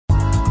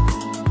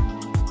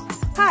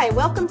Hi,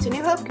 welcome to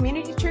New Hope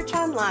Community Church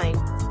Online.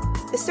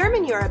 The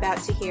sermon you are about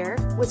to hear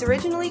was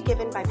originally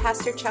given by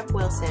Pastor Chuck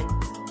Wilson.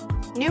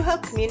 New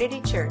Hope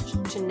Community Church,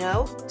 to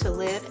know, to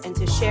live, and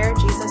to share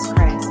Jesus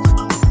Christ.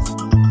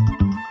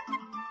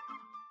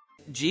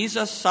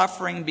 Jesus'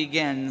 suffering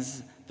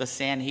begins the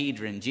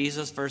Sanhedrin.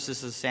 Jesus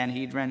versus the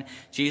Sanhedrin.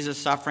 Jesus'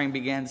 suffering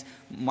begins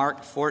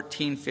Mark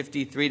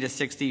 14:53 to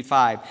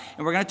 65.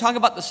 And we're going to talk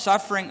about the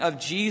suffering of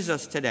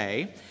Jesus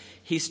today.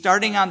 He's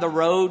starting on the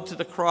road to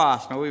the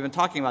cross. Now, we've been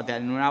talking about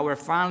that, and now we're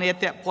finally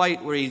at that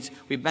point where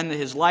we've been to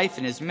his life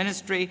and his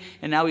ministry,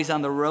 and now he's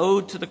on the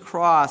road to the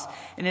cross.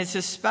 And it's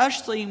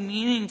especially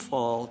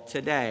meaningful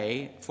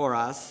today for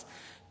us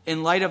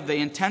in light of the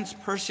intense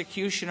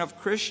persecution of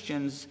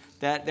Christians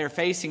that they're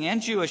facing,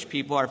 and Jewish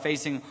people are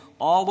facing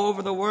all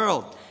over the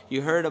world.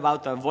 You heard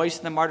about the Voice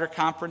of the Martyr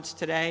Conference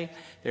today.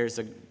 There's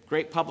a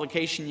great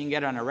publication you can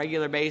get on a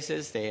regular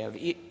basis. They have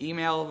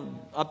email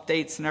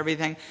updates and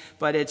everything.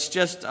 But it's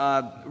just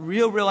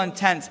real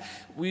intense.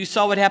 We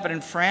saw what happened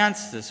in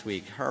France this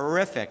week.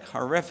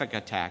 Horrific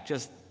attack.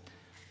 Just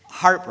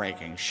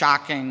heartbreaking,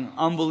 shocking,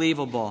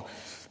 unbelievable.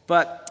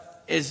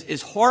 But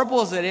as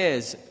horrible as it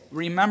is,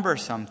 remember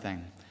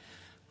something.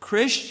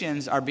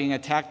 Christians are being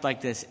attacked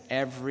like this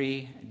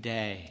every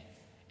day.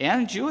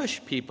 And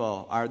Jewish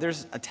people are.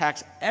 There's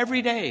attacks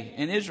every day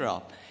in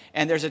Israel.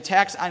 And there's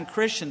attacks on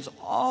Christians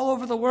all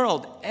over the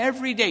world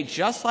every day,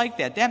 just like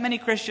that. That many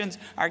Christians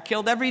are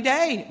killed every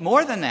day,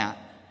 more than that.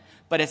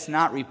 But it's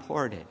not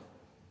reported.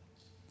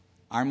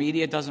 Our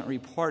media doesn't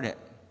report it.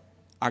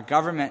 Our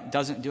government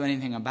doesn't do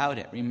anything about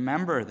it.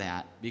 Remember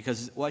that,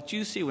 because what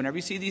you see, whenever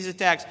you see these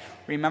attacks,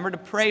 remember to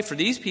pray for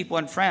these people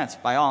in France,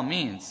 by all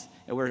means.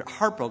 We're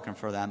heartbroken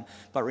for them.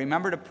 But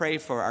remember to pray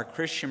for our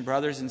Christian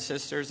brothers and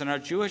sisters and our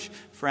Jewish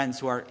friends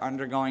who are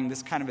undergoing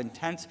this kind of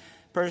intense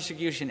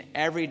persecution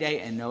every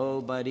day, and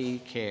nobody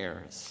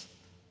cares.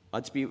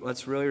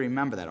 Let's really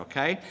remember that,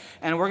 okay?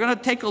 And we're going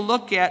to take a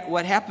look at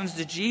what happens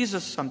to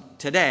Jesus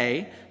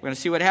today. We're going to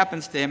see what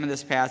happens to him in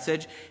this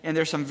passage, and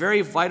there's some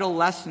very vital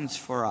lessons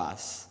for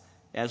us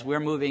as we're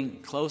moving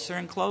closer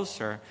and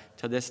closer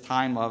to this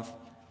time of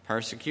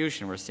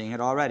persecution. We're seeing it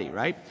already,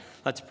 right?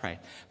 Let's pray.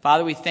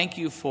 Father, we thank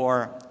you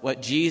for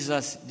what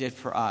Jesus did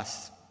for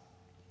us,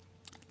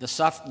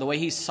 the way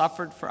he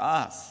suffered for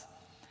us.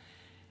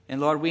 And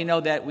Lord, we know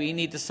that we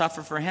need to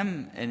suffer for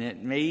him, and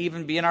it may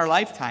even be in our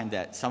lifetime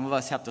that some of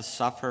us have to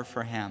suffer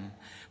for him.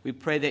 We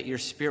pray that your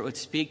Spirit would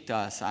speak to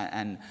us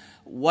on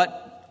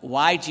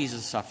why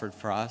Jesus suffered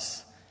for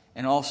us,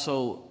 and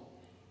also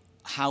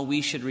how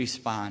we should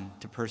respond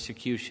to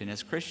persecution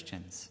as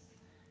Christians.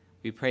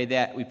 We pray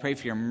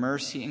for your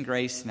mercy and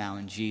grace now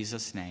in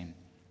Jesus' name.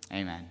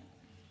 Amen.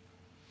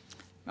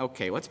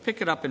 Okay, let's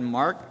pick it up in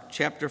Mark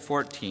chapter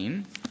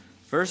 14,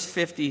 verse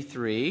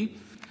 53.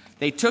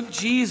 They took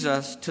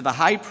Jesus to the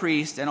high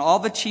priest, and all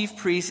the chief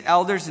priests,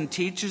 elders, and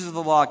teachers of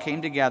the law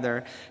came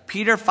together.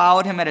 Peter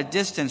followed him at a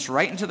distance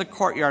right into the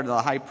courtyard of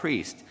the high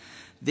priest.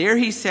 There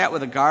he sat with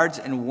the guards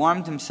and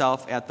warmed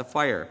himself at the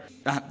fire.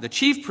 The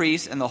chief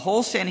priests and the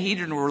whole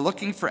Sanhedrin were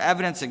looking for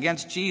evidence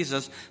against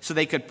Jesus so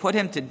they could put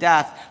him to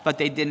death, but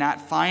they did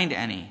not find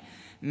any.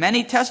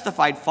 Many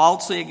testified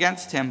falsely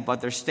against him,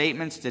 but their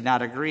statements did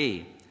not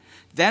agree.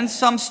 Then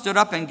some stood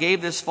up and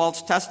gave this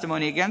false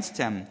testimony against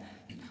him.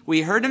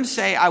 We heard him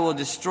say, I will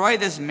destroy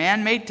this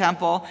man-made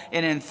temple,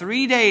 and in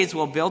 3 days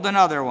will build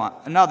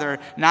another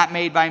not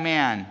made by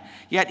man.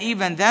 Yet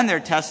even then their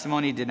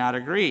testimony did not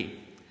agree.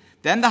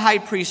 Then the high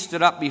priest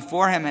stood up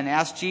before him and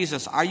asked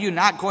Jesus, are you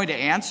not going to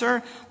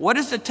answer? What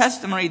is the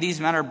testimony these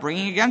men are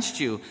bringing against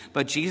you?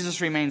 But Jesus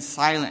remained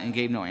silent and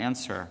gave no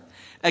answer.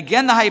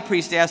 Again the high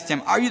priest asked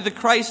him, are you the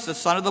Christ, the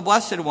Son of the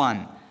Blessed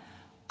One?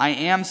 I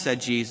am,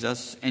 said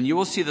Jesus, and you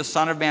will see the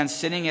Son of Man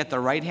sitting at the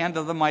right hand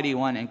of the Mighty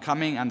One and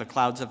coming on the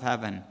clouds of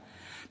heaven.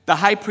 The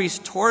high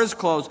priest tore his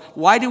clothes.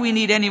 Why do we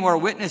need any more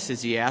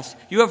witnesses, he asked.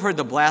 You have heard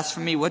the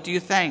blasphemy. What do you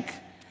think?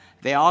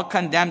 They all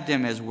condemned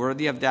him as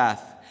worthy of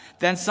death.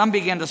 Then some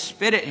began to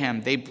spit at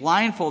him. They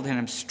blindfolded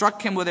him,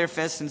 struck him with their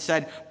fists, and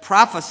said,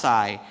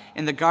 prophesy.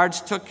 And the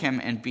guards took him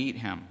and beat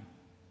him.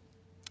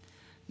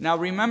 Now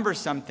remember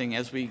something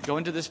as we go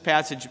into this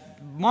passage.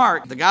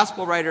 Mark, the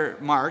gospel writer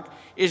Mark,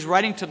 is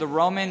writing to the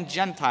Roman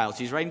Gentiles.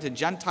 He's writing to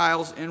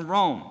Gentiles in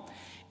Rome.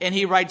 And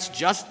he writes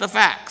just the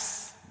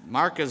facts.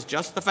 Mark is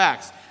just the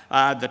facts.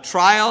 The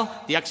trial,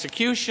 the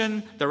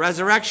execution, the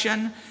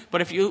resurrection.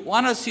 But if you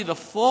want to see the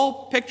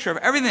full picture of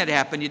everything that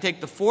happened, you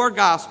take the 4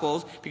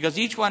 Gospels, because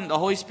each one, the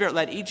Holy Spirit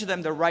led each of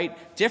them to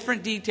write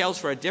different details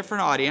for a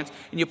different audience,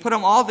 and you put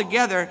them all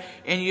together,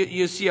 and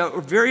you see a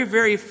very,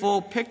 very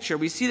full picture.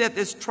 We see that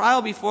this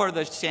trial before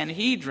the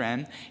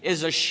Sanhedrin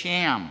is a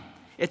sham.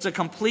 It's a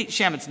complete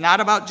sham. It's not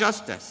about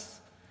justice.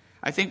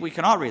 I think we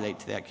can all relate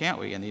to that, can't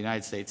we, in the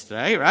United States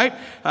today, right?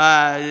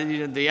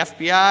 The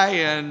FBI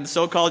and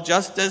so-called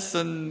justice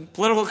and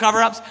political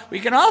cover-ups, we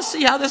can all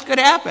see how this could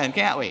happen,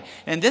 can't we?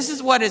 And this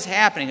is what is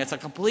happening. It's a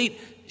complete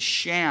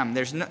sham.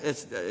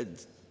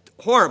 It's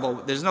horrible.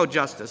 There's no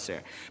justice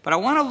there. But I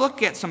want to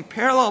look at some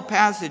parallel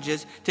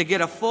passages to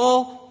get a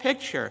full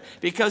picture,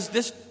 because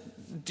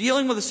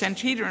dealing with the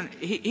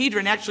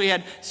Sanhedrin actually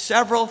had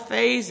several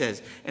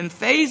phases. And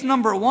phase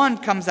number 1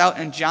 comes out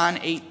in John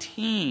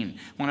 18.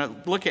 I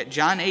want to look at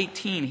John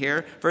 18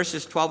 here,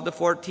 verses 12 to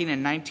 14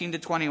 and 19 to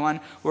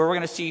 21, where we're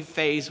going to see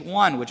phase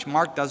 1, which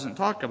Mark doesn't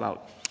talk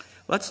about.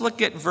 Let's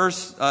look at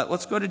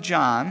let's go to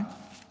John,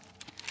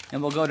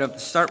 and we'll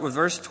start with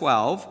verse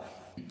 12.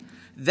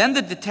 Then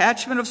the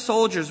detachment of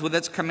soldiers with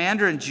its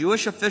commander and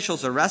Jewish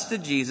officials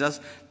arrested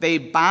Jesus. They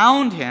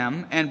bound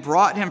him and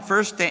brought him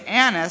first to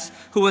Annas,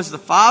 who was the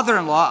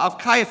father-in-law of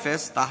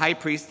Caiaphas, the high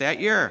priest that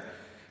year.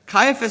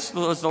 Caiaphas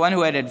was the one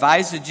who had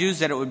advised the Jews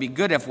that it would be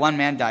good if one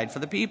man died for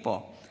the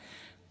people.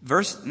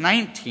 Verse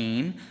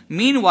 19,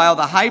 meanwhile,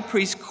 the high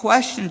priest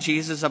questioned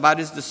Jesus about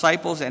his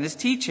disciples and his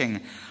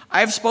teaching.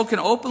 I have spoken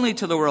openly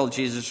to the world,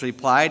 Jesus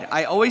replied.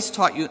 I always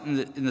taught you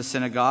in the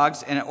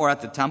synagogues or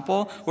at the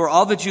temple where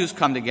all the Jews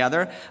come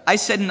together. I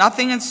said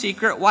nothing in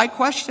secret. Why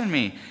question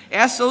me?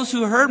 Ask those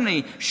who heard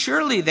me.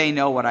 Surely they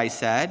know what I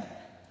said.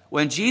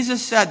 When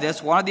Jesus said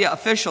this, one of the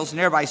officials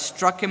nearby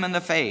struck him in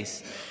the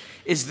face.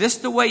 Is this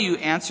the way you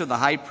answer the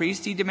high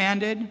priest? He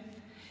demanded.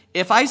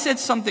 If I said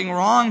something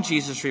wrong,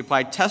 Jesus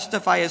replied,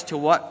 testify as to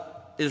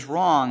what is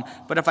wrong.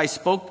 But if I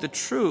spoke the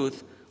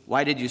truth,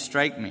 why did you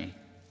strike me?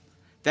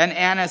 Then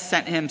Annas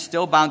sent him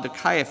still bound to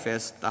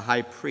Caiaphas, the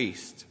high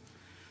priest.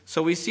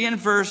 So we see in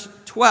verse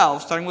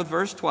 12, starting with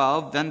verse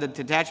 12, then the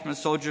detachment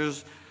of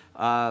soldiers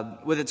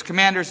with its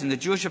commanders and the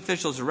Jewish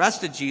officials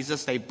arrested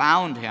Jesus. They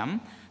bound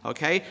him.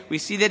 Okay, we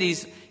see that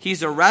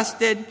he's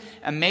arrested.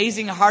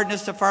 Amazing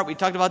hardness of heart. We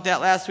talked about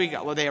that last week.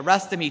 Well, they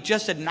arrest him. He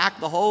just had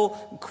knocked the whole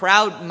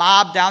crowd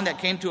mob down that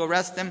came to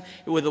arrest him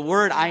with the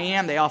word "I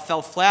am." They all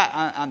fell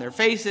flat on their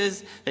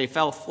faces. They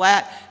fell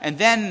flat, and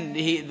then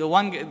the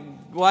one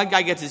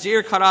guy gets his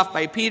ear cut off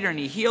by Peter, and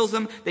he heals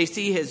him. They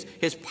see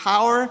his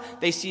power.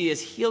 They see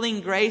his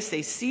healing grace.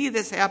 They see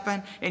this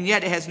happen, and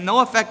yet it has no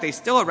effect. They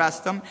still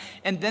arrest him,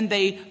 and then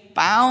they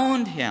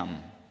bound him.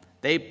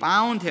 They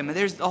bound him. And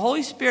the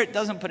Holy Spirit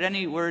doesn't put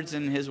any words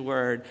in his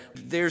word.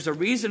 There's a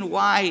reason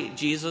why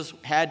Jesus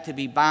had to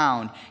be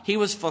bound. He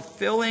was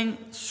fulfilling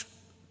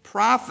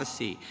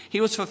prophecy. He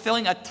was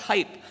fulfilling a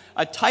type.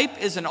 A type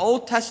is an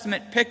Old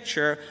Testament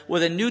picture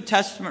with a New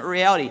Testament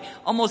reality.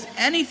 Almost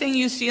anything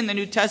you see in the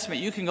New Testament,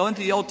 you can go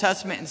into the Old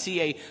Testament and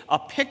see a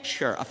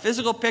picture, a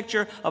physical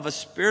picture of a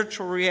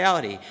spiritual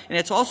reality. And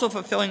it's also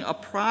fulfilling a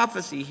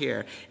prophecy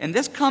here. And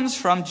this comes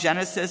from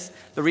Genesis.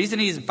 The reason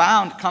he's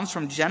bound comes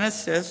from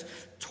Genesis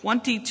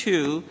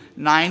 22,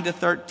 9 to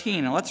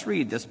 13. And let's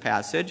read this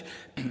passage.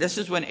 This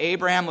is when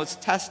Abraham was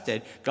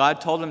tested.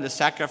 God told him to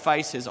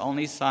sacrifice his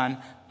only son,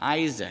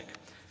 Isaac.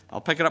 I'll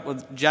pick it up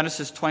with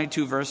Genesis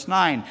 22, verse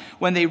 9.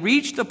 When they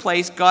reached the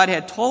place God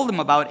had told him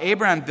about,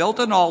 Abraham built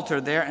an altar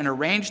there and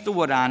arranged the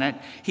wood on it.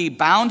 He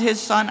bound his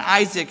son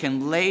Isaac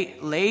and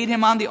laid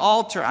him on the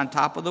altar on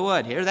top of the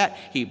wood. Hear that?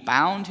 He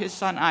bound his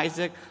son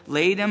Isaac,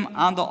 laid him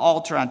on the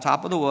altar on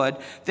top of the wood.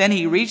 Then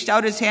he reached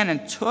out his hand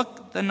and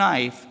took the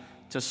knife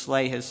to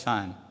slay his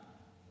son.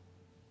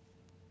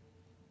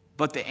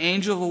 But the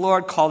angel of the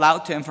Lord called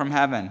out to him from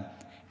heaven,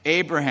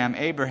 Abraham,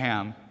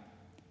 Abraham.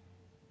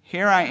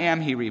 Here I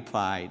am, he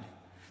replied.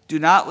 Do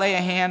not lay a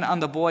hand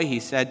on the boy, he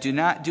said. Do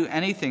not do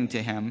anything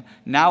to him.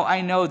 Now I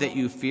know that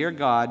you fear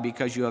God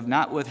because you have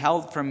not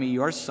withheld from me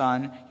your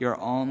son, your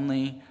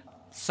only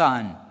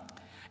son.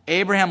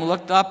 Abraham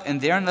looked up,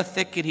 and there in the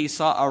thicket he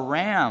saw a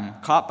ram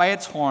caught by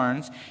its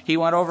horns. He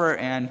went over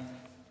and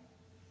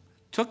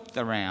took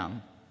the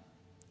ram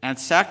and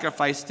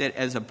sacrificed it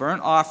as a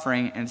burnt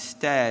offering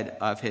instead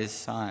of his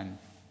son.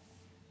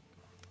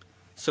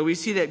 So we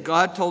see that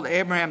God told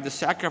Abraham to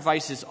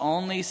sacrifice his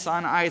only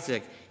son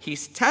Isaac.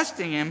 He's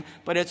testing him,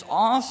 but it's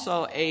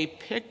also a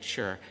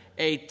picture,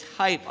 a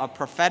type, a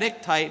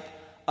prophetic type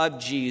of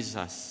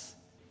Jesus.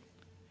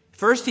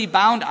 First, he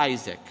bound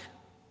Isaac.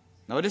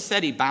 Notice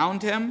that he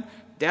bound him.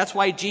 That's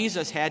why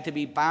Jesus had to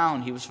be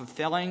bound. He was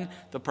fulfilling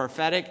the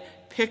prophetic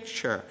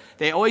picture.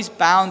 They always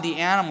bound the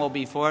animal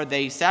before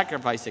they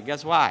sacrificed it.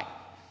 Guess why?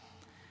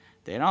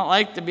 They don't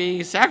like to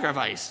be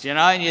sacrificed,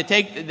 and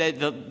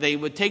they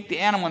would take the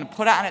animal and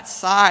put it on its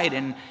side.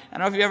 And I don't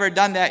know if you've ever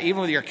done that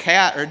even with your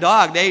cat or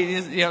dog.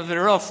 They're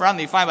real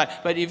friendly, fine.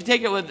 But if you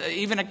take it with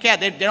even a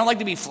cat, they don't like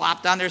to be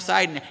flopped on their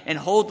side and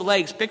hold the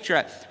legs. Picture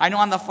it. I know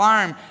on the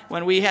farm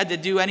when we had to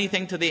do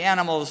anything to the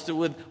animals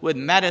with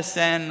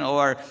medicine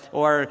or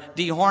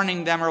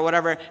dehorning them or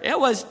whatever, it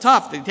was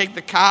tough. They'd take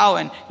the cow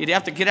and you'd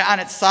have to get it on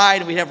its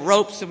side. And we'd have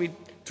ropes and we'd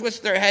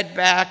twist their head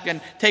back and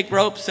take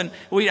ropes. And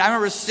I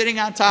remember sitting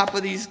on top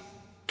of these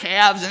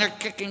calves and they're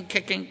kicking.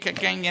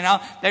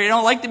 They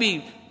don't like to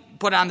be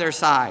put on their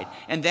side.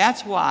 And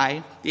that's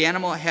why the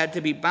animal had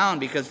to be bound,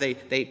 because they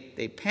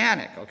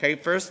panic. Okay,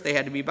 first they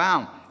had to be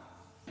bound.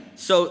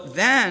 So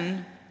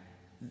then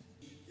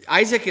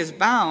Isaac is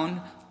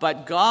bound,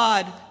 but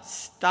God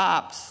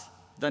stops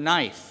the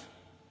knife.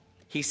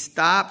 He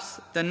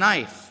stops the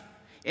knife.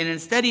 And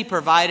instead he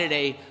provided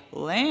a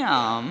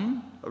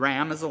lamb. A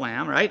ram is a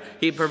lamb, right?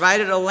 He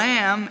provided a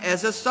lamb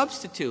as a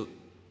substitute.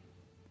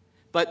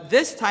 But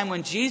this time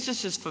when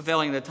Jesus is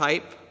fulfilling the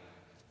type,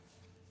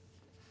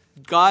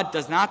 God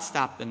does not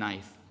stop the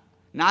knife.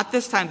 Not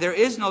this time. There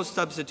is no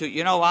substitute.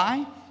 You know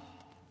why?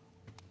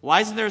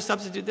 Why isn't there a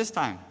substitute this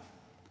time?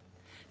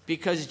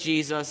 Because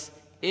Jesus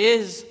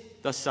is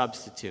the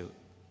substitute.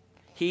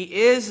 He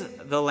is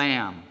the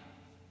Lamb,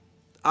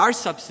 our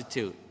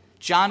substitute.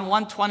 John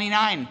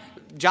 1:29,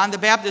 John the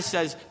Baptist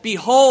says,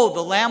 "Behold,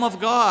 the Lamb of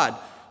God.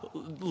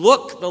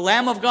 Look, the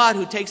Lamb of God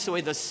who takes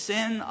away the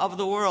sin of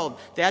the world."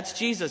 That's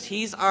Jesus.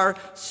 He's our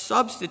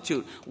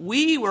substitute.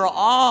 We were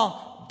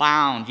all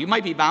bound. You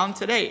might be bound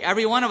today.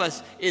 Every one of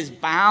us is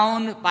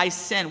bound by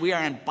sin. We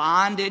are in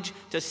bondage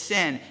to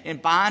sin, in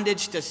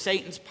bondage to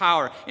Satan's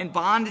power, in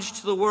bondage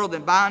to the world,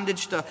 in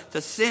bondage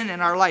to sin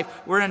in our life.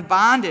 We're in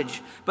bondage.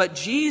 But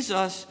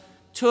Jesus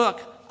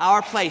took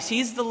our place.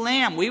 He's the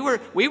Lamb. We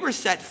were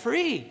set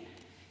free.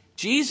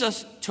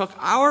 Jesus took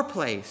our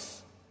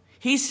place.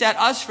 He set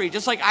us free.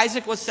 Just like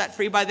Isaac was set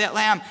free by that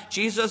lamb,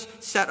 Jesus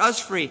set us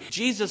free.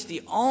 Jesus,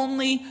 the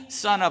only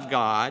Son of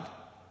God,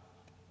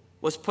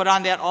 was put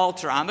on that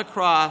altar, on the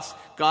cross.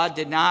 God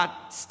did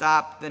not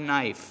stop the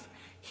knife.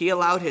 He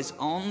allowed his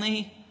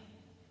only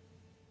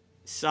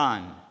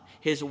Son,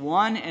 his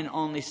one and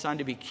only Son,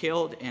 to be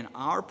killed in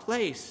our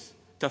place,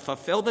 to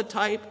fulfill the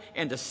type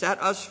and to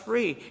set us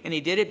free. And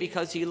he did it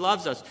because he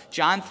loves us.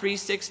 John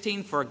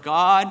 3:16, "For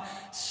God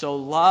so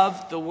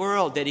loved the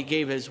world that he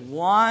gave his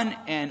one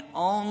and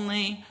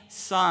only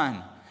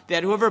Son,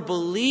 that whoever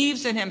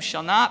believes in him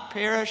shall not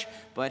perish,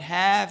 but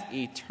have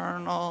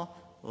eternal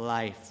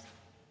life."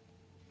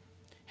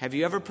 Have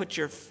you ever put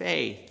your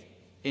faith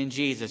in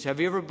Jesus?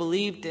 Have you ever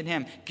believed in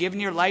him, given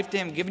your life to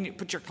him,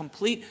 put your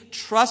complete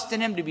trust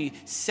in him to be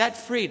set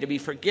free, to be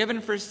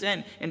forgiven for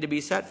sin, and to be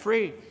set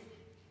free?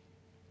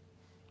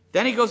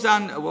 Then he goes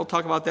on, we'll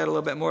talk about that a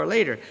little bit more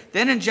later.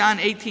 Then in John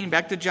 18,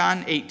 back to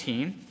John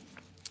 18,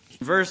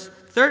 verse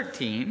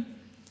 13,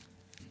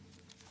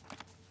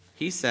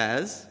 he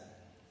says,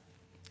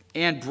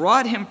 "And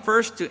brought him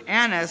first to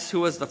Annas, who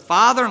was the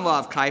father-in-law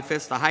of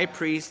Caiaphas, the high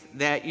priest,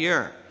 that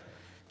year."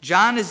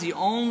 John is the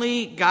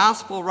only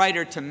gospel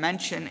writer to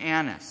mention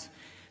Annas.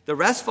 The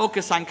rest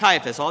focus on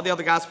Caiaphas. All the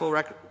other gospel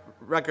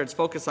records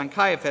focus on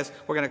Caiaphas.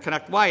 We're going to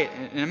connect why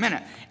in a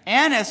minute.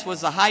 Annas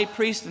was the high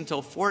priest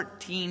until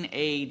 14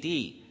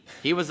 AD.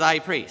 He was the high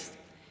priest.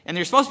 And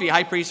they're supposed to be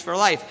high priest for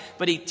life.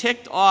 But he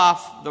ticked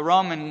off the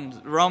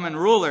Roman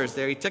rulers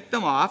there. He ticked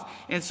them off.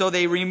 And so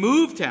they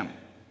removed him.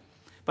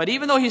 But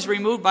even though he's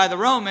removed by the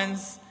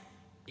Romans,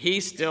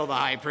 he's still the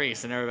high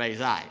priest in everybody's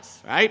eyes,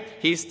 right?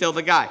 He's still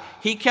the guy.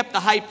 He kept the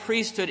high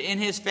priesthood in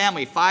his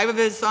family. 5 of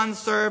his sons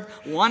served,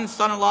 1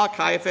 son-in-law,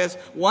 Caiaphas,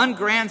 1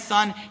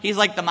 grandson. He's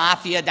like the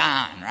mafia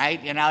don,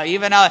 right? You know,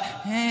 even though,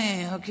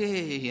 hey,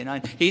 okay, you know,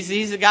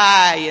 he's a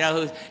guy, you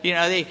know, who, you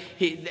know,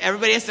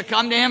 everybody has to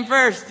come to him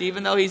first,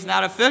 even though he's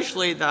not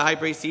officially the high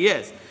priest. He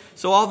is.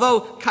 So although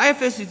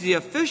Caiaphas is the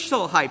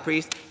official high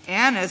priest,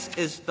 Annas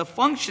is the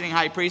functioning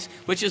high priest,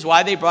 which is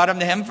why they brought him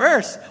to him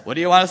first. What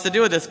do you want us to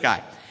do with this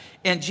guy?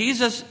 And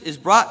Jesus is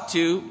brought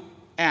to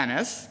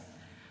Annas.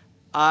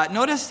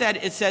 Notice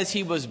that it says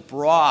he was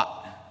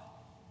brought.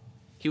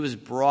 He was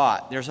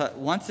brought. There's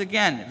once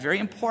again, very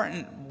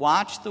important,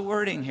 watch the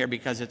wording here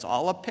because it's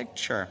all a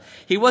picture.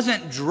 He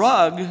wasn't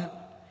drugged.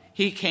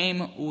 He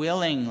came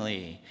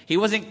willingly. He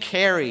wasn't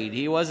carried.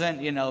 He wasn't,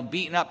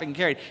 beaten up and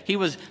carried.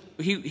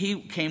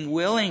 He came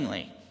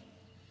willingly.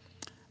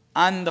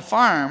 On the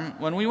farm,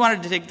 when we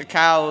wanted to take the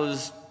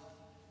cows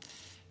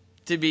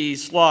to be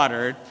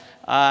slaughtered,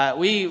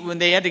 when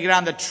they had to get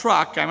on the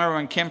truck, I remember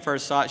when Kim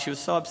first saw it, she was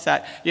so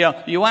upset.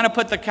 You want to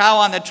put the cow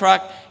on the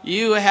truck,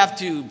 you have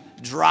to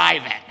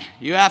drive it.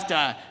 You have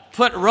to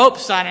put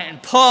ropes on it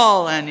and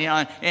pull and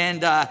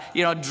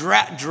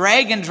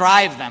drag and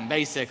drive them,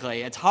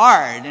 basically. It's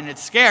hard and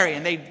it's scary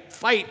and they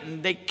fight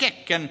and they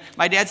kick. And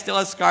my dad still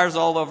has scars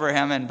all over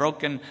him and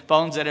broken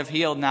bones that have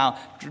healed now,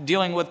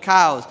 dealing with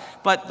cows.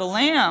 But the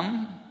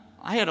lamb,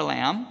 I had a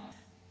lamb,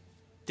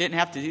 didn't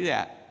have to do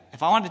that.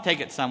 If I wanted to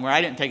take it somewhere,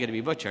 I didn't take it to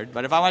be butchered,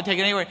 but if I wanted to take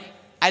it anywhere,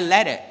 I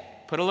let it.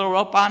 Put a little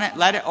rope on it,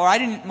 let it, or I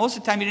didn't, most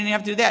of the time you didn't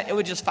have to do that. It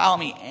would just follow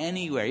me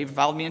anywhere. Even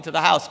followed me into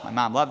the house. My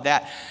mom loved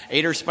that.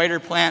 Ate her spider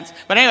plants.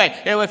 But anyway,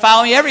 it would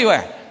follow me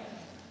everywhere.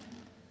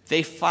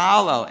 They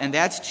follow, and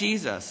that's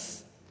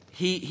Jesus.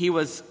 He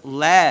was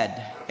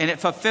led, and it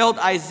fulfilled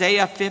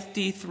Isaiah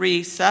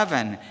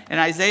 53:7. In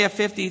Isaiah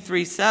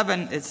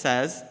 53:7, it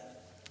says,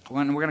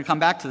 when we're going to come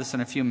back to this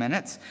in a few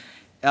minutes,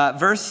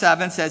 verse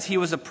 7 says, he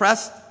was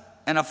oppressed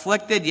and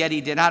afflicted, yet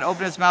he did not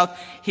open his mouth.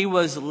 He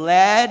was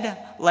led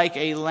like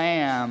a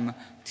lamb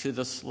to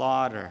the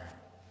slaughter.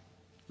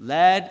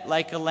 Led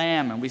like a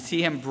lamb. And we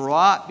see him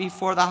brought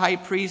before the high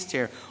priest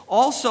here.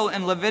 Also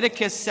in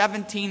Leviticus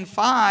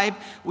 17:5,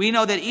 we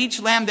know that each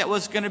lamb that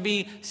was going to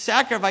be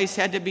sacrificed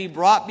had to be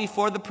brought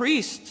before the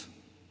priest.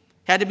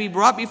 Had to be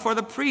brought before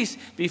the priest.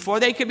 Before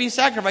they could be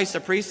sacrificed, the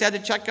priest had to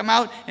check them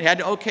out and had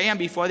to okay them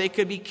before they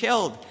could be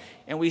killed.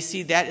 And we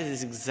see that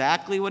is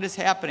exactly what is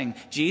happening.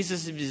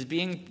 Jesus is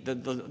being,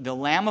 the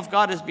Lamb of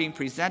God is being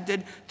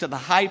presented to the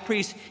high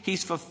priest.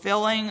 He's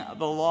fulfilling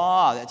the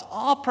law. That's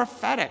all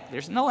prophetic.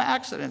 There's no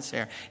accidents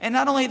there. And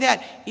not only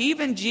that,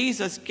 even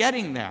Jesus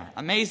getting there,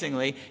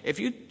 amazingly, if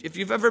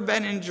you've ever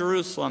been in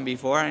Jerusalem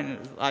before, and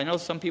I know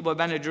some people have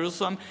been to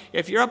Jerusalem,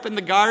 if you're up in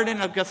the Garden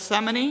of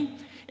Gethsemane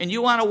and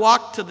you want to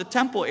walk to the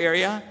temple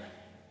area,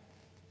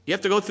 you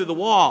have to go through the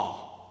wall.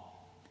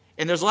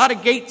 And there's a lot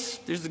of gates.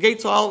 There's the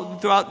gates all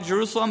throughout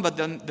Jerusalem, but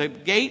the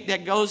gate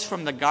that goes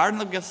from the Garden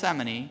of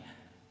Gethsemane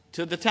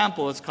to the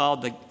temple is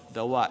called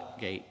the what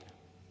gate?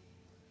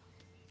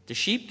 The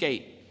sheep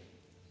gate.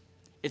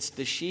 It's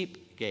the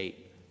sheep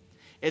gate.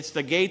 It's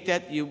the gate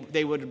that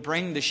they would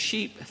bring the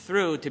sheep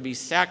through to be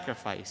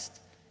sacrificed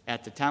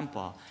at the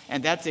temple.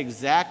 And that's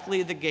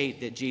exactly the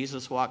gate that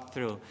Jesus walked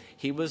through.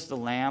 He was the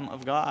Lamb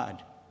of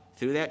God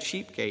through that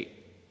sheep gate.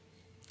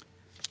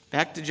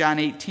 Back to John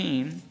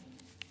 18.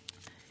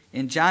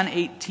 In John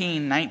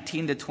 18,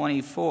 19 to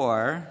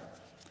 24,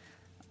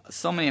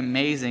 so many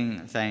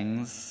amazing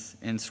things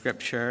in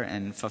Scripture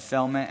and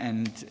fulfillment.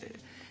 And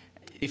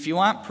if you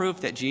want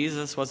proof that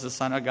Jesus was the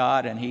Son of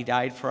God and He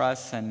died for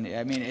us, and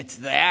I mean, it's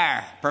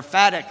there.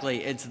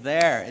 Prophetically, it's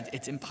there.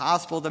 It's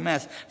impossible to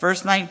miss.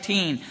 Verse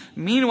 19,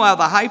 meanwhile,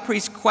 the high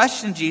priest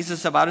questioned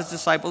Jesus about His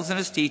disciples and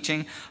His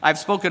teaching. I've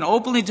spoken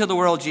openly to the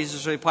world,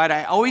 Jesus replied.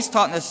 I always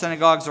taught in the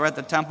synagogues or at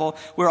the temple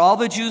where all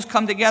the Jews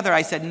come together.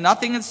 I said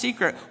nothing in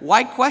secret.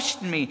 Why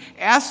question me?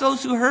 Ask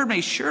those who heard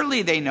me.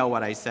 Surely they know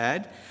what I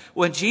said.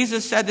 When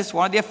Jesus said this,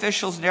 one of the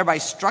officials nearby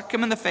struck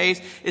Him in the face.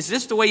 Is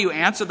this the way you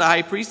answer the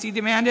high priest? He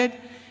demanded.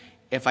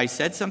 If I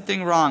said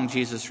something wrong,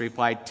 Jesus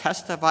replied,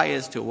 testify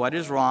as to what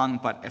is wrong,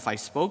 but if I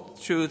spoke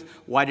the truth,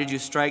 why did you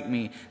strike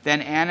me? Then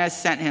Annas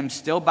sent him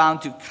still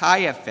bound to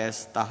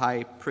Caiaphas, the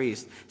high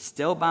priest.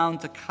 Still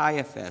bound to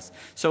Caiaphas.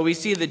 So we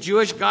see the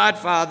Jewish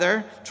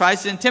godfather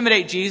tries to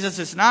intimidate Jesus.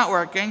 It's not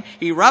working.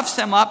 He roughs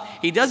him up.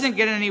 He doesn't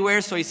get anywhere,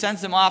 so he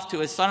sends him off to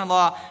his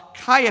son-in-law,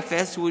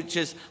 Caiaphas, which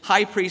is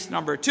high priest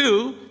number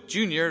 2,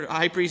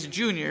 high priest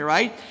junior,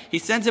 right? He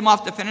sends him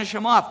off to finish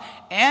him off.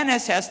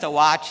 Annas has to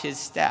watch his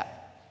step.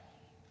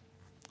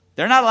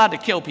 They're not allowed to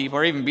kill people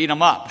or even beat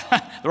them up.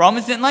 The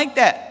Romans didn't like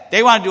that.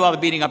 They want to do all the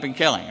beating up and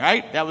killing,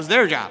 right? That was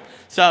their job.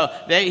 So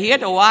he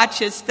had to watch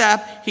his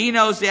step. He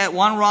knows that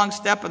one wrong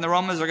step and the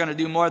Romans are going to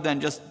do more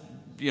than just,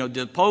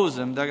 depose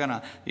him. They're going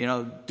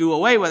to, do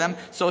away with him.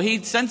 So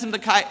he sends him to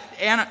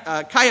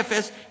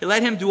Caiaphas. He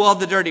let him do all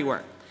the dirty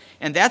work.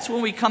 And that's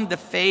when we come to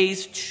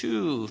phase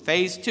 2,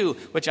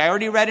 which I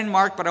already read in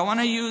Mark, but I want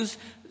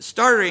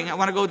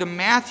to go to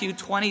Matthew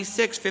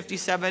 26,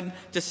 57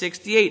 to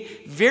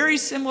 68. Very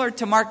similar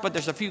to Mark, but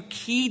there's a few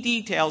key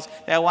details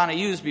that I want to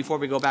use before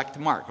we go back to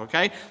Mark,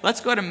 okay?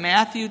 Let's go to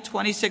Matthew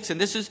 26, and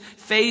this is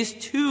phase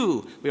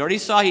 2. We already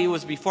saw he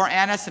was before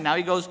Annas, and now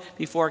he goes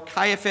before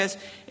Caiaphas.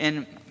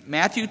 In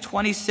Matthew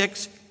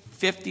 26,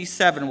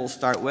 57 we'll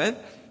start with.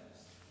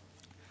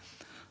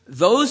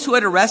 Those who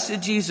had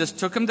arrested Jesus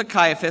took him to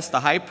Caiaphas,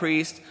 the high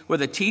priest, where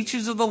the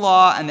teachers of the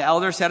law and the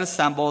elders had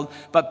assembled.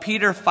 But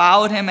Peter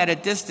followed him at a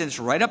distance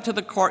right up to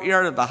the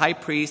courtyard of the high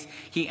priest.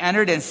 He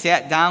entered and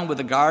sat down with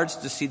the guards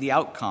to see the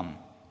outcome.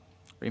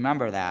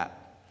 Remember that.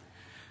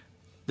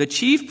 The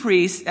chief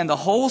priests and the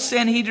whole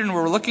Sanhedrin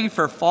were looking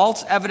for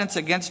false evidence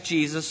against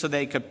Jesus so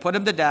they could put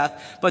him to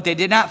death, but they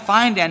did not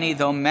find any,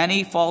 though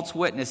many false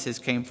witnesses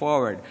came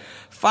forward.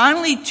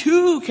 Finally,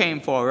 2 came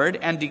forward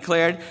and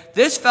declared,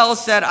 this fellow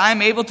said, I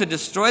am able to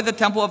destroy the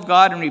temple of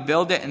God and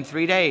rebuild it in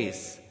 3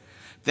 days.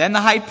 Then the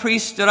high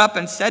priest stood up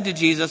and said to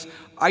Jesus,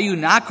 are you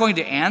not going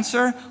to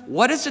answer?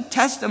 What is the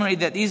testimony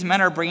that these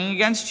men are bringing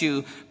against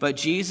you? But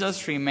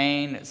Jesus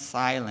remained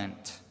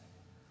silent.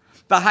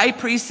 The high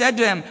priest said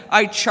to him,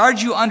 I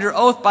charge you under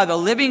oath by the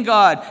living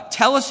God.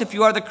 Tell us if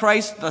you are the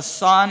Christ, the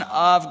Son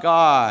of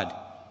God.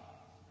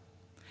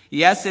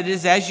 Yes, it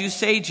is as you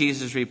say,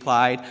 Jesus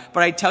replied.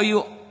 But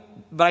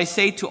I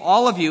say to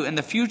all of you, in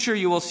the future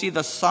you will see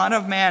the Son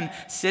of Man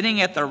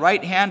sitting at the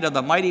right hand of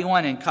the Mighty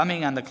One and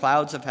coming on the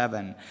clouds of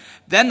heaven.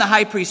 Then the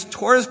high priest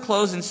tore his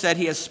clothes and said,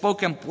 he has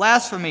spoken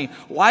blasphemy.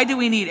 Why do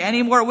we need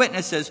any more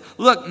witnesses?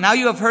 Look, now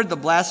you have heard the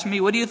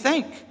blasphemy. What do you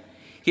think?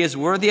 He is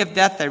worthy of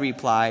death, they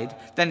replied.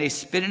 Then they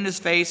spit in his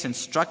face and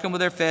struck him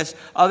with their fists.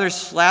 Others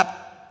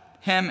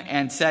slapped him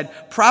and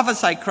said,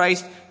 prophesy,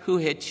 Christ, who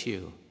hit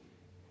you?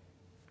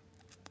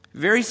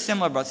 Very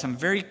similar, but some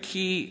very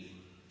key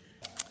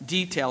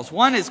details.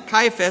 One is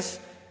Caiaphas.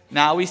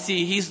 Now we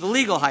see he's the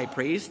legal high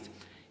priest.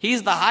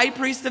 He's the high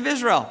priest of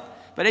Israel.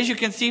 But as you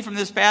can see from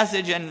this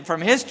passage and from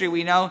history,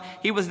 we know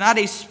he was not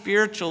a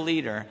spiritual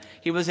leader.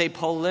 He was a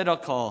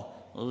political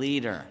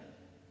leader.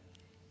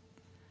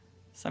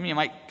 Some of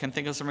you can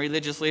think of some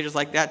religious leaders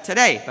like that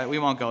today, but we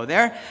won't go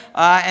there.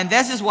 And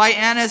this is why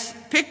Annas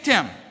picked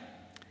him.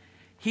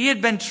 He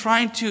had been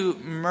trying to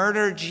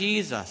murder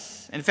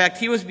Jesus. In fact,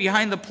 he was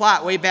behind the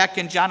plot way back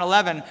in John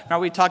 11. Now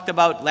we talked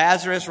about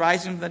Lazarus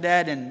rising from the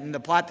dead and the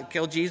plot to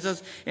kill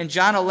Jesus. In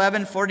John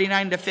 11,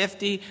 49 to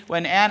 50,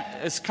 when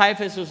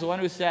Caiaphas was the one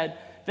who said,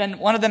 Then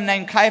one of them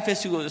named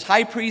Caiaphas, who was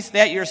high priest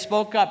that year,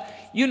 spoke up.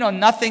 You know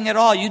nothing at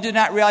all. You do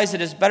not realize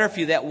it is better for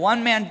you that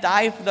one man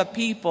die for the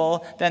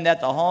people than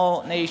that the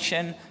whole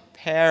nation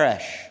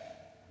perish.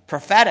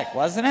 Prophetic,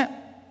 wasn't it?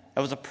 It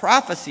was a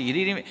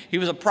prophecy. He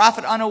was a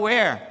prophet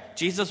unaware.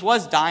 Jesus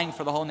was dying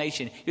for the whole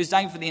nation. He was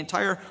dying for the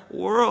entire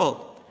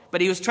world.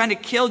 But he was trying to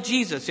kill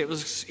Jesus.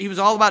 He was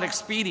all about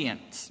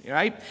expedience,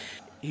 right?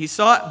 He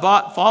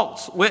bought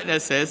false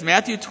witnesses.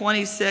 Matthew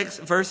 26,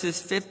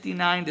 verses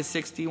 59 to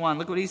 61.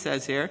 Look what he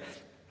says here.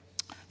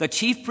 The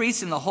chief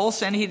priests and the whole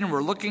Sanhedrin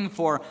were looking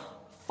for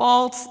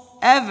false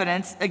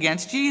evidence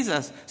against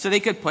Jesus so they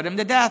could put him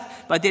to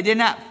death. But they did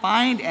not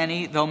find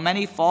any, though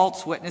many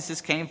false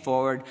witnesses came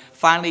forward.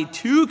 Finally,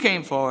 2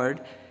 came forward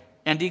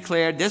and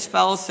declared, this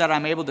fellow said,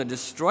 I'm able to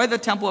destroy the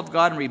temple of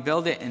God and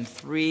rebuild it in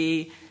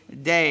 3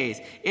 days.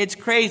 It's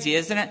crazy,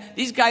 isn't it?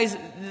 These guys,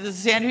 the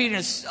Sanhedrin,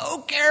 is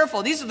so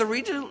careful. These are the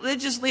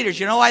religious leaders.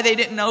 You know why they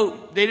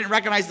didn't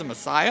recognize the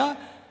Messiah?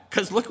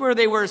 Because look where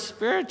they were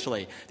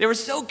spiritually. They were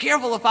so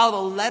careful to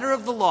follow the letter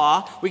of the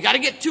law. We got to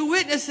get 2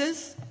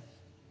 witnesses.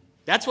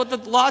 That's what the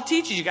law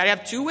teaches. You got to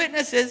have 2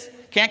 witnesses.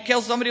 Can't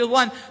kill somebody with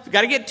 1. You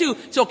got to get 2.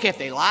 It's okay if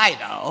they lie,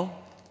 though.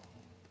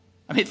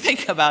 I mean,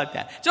 think about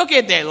that. It's okay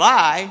if they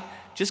lie.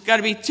 Just got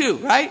to be 2,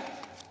 right?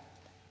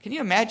 Can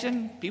you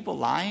imagine people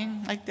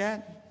lying like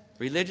that?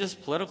 Religious,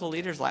 political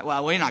leaders lie.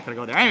 Well, we're not going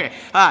to go there anyway.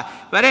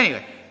 But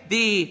anyway,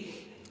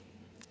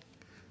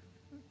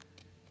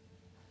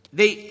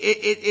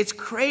 it's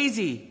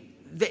crazy.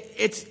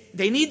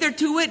 They need their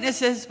 2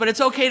 witnesses, but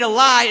it's okay to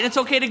lie and it's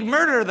okay to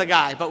murder the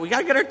guy. But we got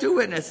to get our 2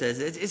 witnesses.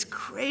 It's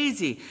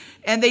crazy.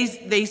 And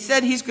they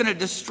said he's going to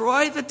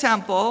destroy the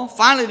temple.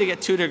 Finally, they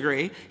get 2 to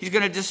agree. He's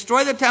going to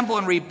destroy the temple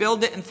and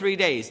rebuild it in 3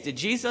 days. Did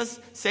Jesus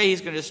say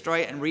he's going to destroy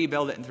it and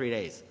rebuild it in 3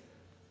 days?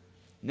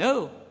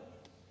 No.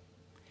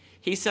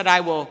 He said, I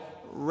will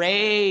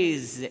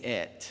raise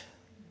it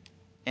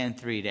in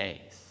 3 days.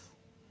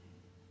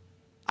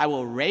 I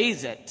will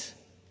raise it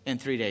in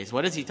 3 days.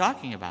 What is he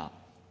talking about?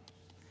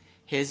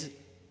 His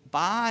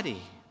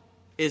body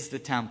is the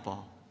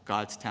temple,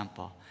 God's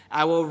temple.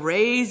 I will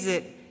raise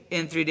it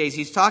in 3 days.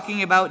 He's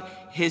talking about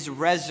his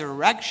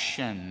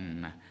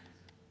resurrection.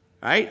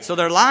 Right? So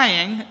they're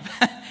lying,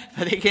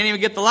 but they can't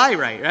even get the lie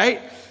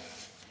right?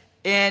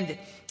 And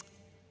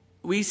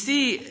we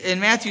see in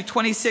Matthew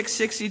 26,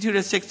 62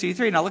 to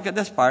 63. Now look at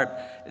this part.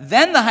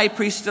 Then the high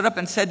priest stood up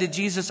and said to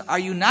Jesus, are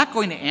you not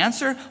going to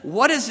answer?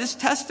 What is this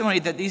testimony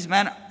that these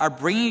men are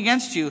bringing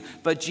against you?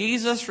 But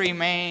Jesus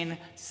remained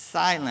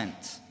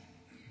silent.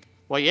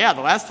 Well, yeah,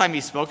 the last time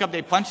he spoke up,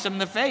 they punched him in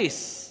the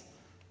face.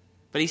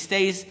 But he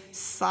stays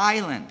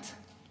silent.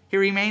 He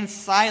remains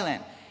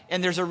silent.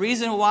 And there's a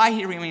reason why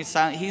he remains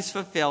silent. He's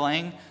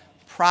fulfilling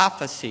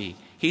prophecy.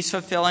 He's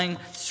fulfilling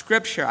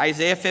Scripture.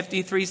 Isaiah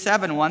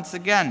 53:7, once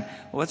again.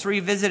 Let's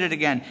revisit it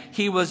again.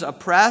 He was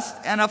oppressed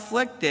and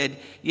afflicted,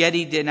 yet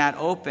he did not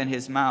open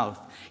his mouth.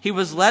 He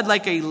was led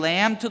like a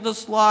lamb to the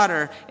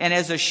slaughter, and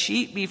as a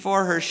sheep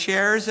before her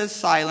shearers is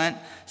silent,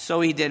 so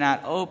he did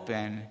not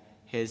open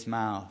his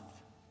mouth.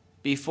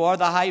 Before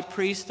the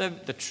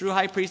true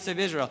high priest of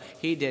Israel,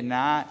 he did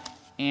not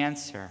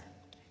answer.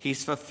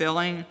 He's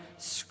fulfilling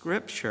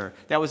Scripture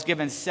that was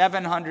given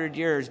 700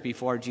 years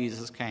before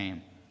Jesus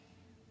came.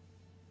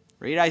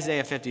 Read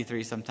Isaiah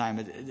 53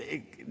 sometime.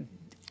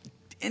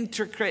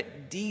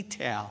 Intricate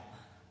detail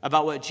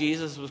about what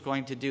Jesus was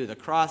going to do. The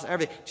cross,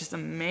 everything. Just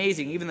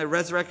amazing. Even the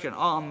resurrection,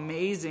 all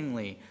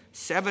amazingly.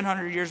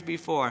 700 years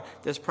before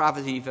this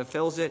prophecy, he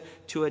fulfills it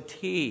to a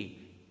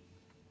T.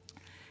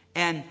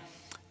 And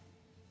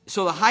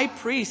so the high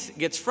priest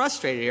gets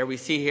frustrated here, we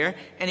see here.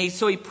 And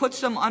so he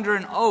puts them under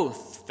an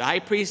oath. The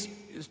high priest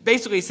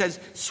basically says,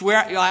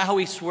 swear, you know how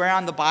we swear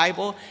on the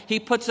Bible? He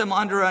puts them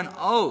under an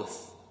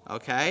oath.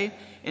 Okay?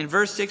 In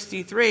verse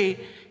 63,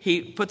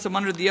 he puts them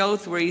under the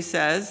oath where he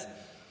says,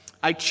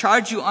 I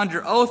charge you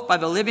under oath by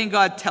the living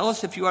God, tell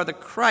us if you are the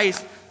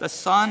Christ, the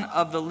Son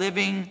of the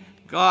living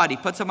God. He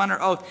puts them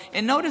under oath.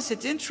 And notice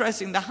it's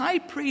interesting, the high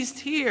priest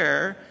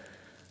here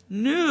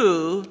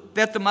knew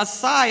that the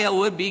Messiah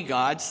would be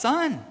God's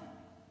Son.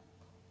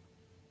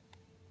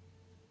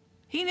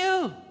 He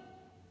knew.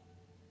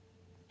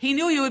 He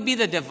knew he would be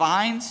the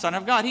divine Son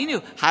of God. He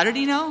knew. How did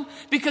he know?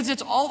 Because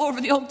it's all over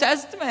the Old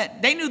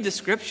Testament. They knew the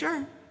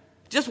Scripture.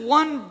 Just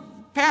one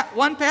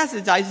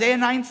passage, Isaiah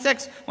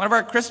 9:6, one of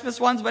our Christmas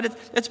ones, but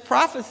it's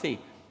prophecy.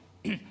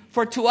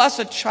 For to us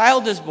a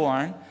child is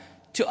born,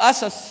 to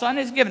us a son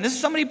is given. This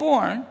is somebody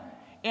born,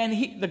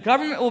 and the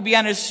government will be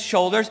on his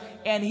shoulders,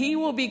 and he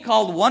will be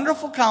called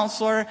Wonderful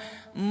Counselor,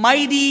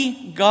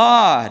 Mighty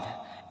God,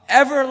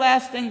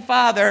 Everlasting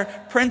Father,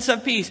 Prince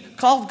of Peace.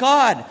 Called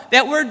God.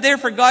 That word there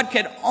for God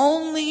can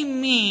only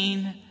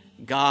mean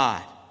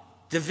God.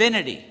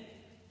 Divinity.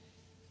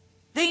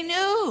 They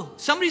knew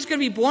somebody's going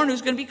to be born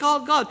who's going to be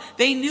called God.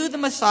 They knew the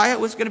Messiah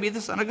was going to be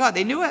the Son of God.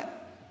 They knew it.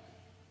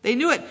 They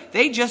knew it.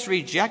 They just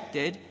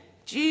rejected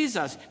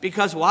Jesus.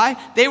 Because why?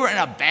 They were in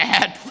a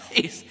bad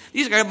place.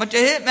 These are a bunch of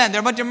hitmen. They're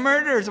a bunch of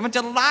murderers, a bunch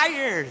of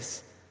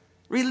liars.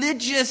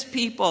 Religious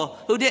people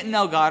who didn't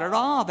know God at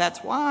all. That's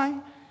why.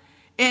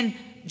 And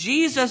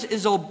Jesus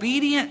is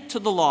obedient to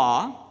the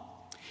law.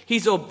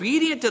 He's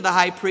obedient to the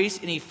high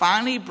priest, and he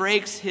finally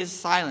breaks his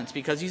silence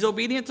because he's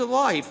obedient to the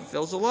law. He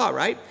fulfills the law,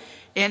 right?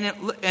 And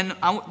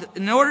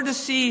in order to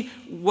see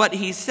what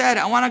he said,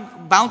 I want to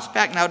bounce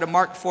back now to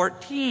Mark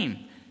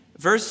 14,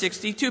 verse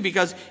 62,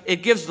 because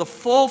it gives the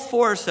full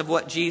force of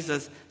what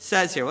Jesus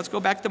says here. Let's go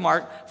back to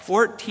Mark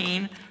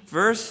 14,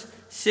 verse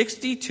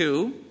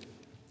 62.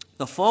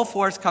 The full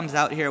force comes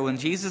out here when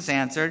Jesus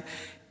answered,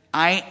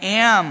 "I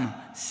am,"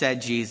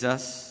 said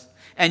Jesus,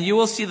 "and you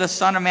will see the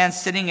Son of Man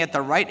sitting at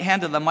the right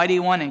hand of the Mighty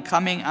One and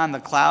coming on the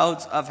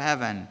clouds of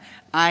heaven."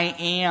 I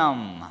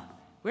am.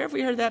 Where have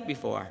we heard that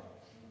before?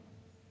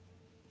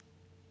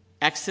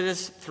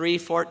 Exodus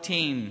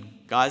 3:14.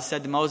 God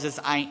said to Moses,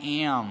 "I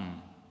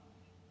am."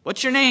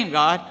 What's your name,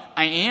 God?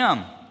 I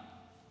am.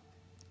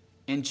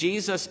 And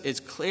Jesus is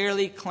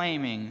clearly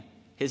claiming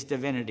his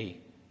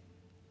divinity.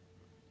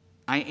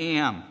 I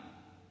am.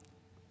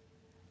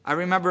 I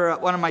remember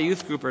one of my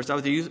youth groupers, I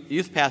was a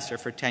youth pastor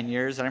for 10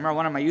 years, and I remember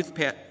one of my youth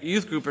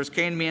groupers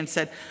came to me and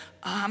said,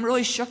 "I'm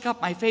really shook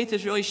up, my faith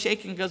is really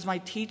shaking because my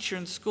teacher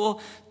in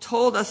school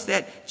told us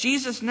that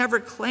Jesus never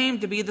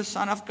claimed to be the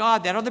Son of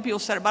God, that other people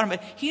said about him,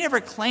 but he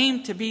never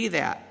claimed to be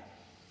that."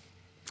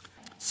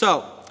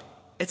 So,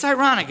 it's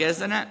ironic,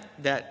 isn't it,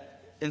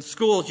 that in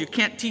schools you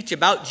can't teach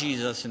about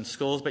Jesus in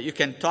schools, but you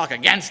can talk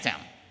against him.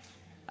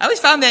 I always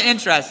found that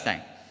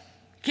interesting.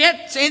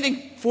 Can't say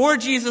anything for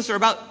Jesus or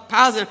about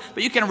positive,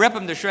 but you can rip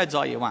him to shreds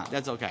all you want.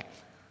 That's okay.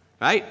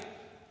 Right?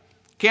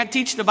 Can't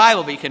teach the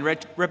Bible, but you can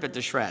rip it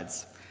to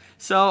shreds.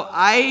 So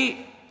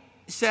I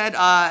said,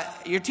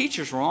 your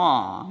teacher's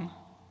wrong.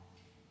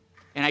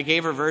 And I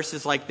gave her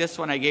verses like this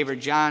one. I gave her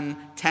John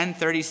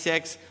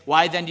 10:36.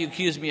 "Why then do you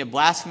accuse me of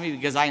blasphemy?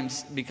 Because I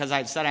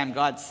have said I am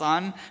God's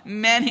son."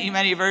 Many,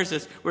 many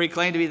verses where he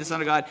claimed to be the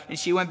Son of God. And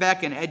she went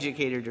back and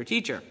educated her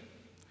teacher.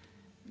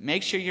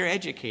 Make sure you're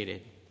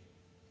educated.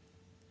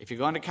 If you're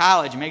going to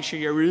college, make sure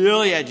you're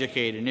really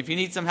educated. And if you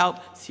need some help,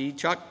 see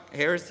Chuck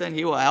Harrison.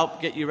 He will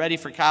help get you ready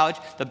for college.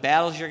 The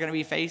battles you're going to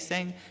be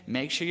facing,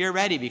 make sure you're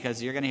ready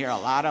because you're going to hear a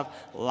lot of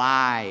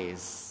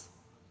lies.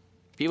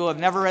 People who have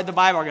never read the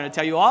Bible are going to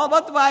tell you all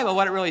about the Bible,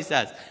 what it really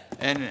says.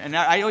 And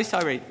I always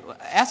tell everybody,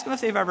 ask them if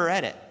they've ever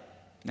read it.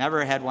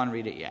 Never had one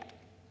read it yet.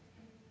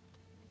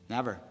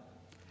 Never.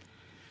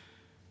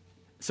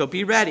 So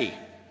be ready.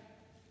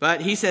 But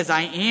he says,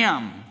 "I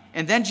am."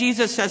 And then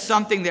Jesus says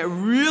something that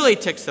really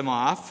ticks them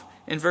off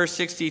in verse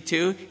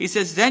 62. He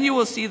says, "Then you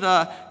will see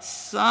the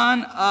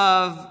Son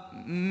of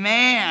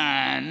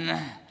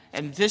Man."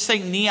 And this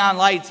thing, neon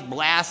lights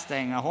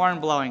blasting, a horn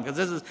blowing, because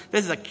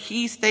this is a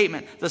key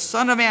statement. The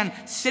Son of Man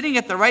sitting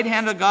at the right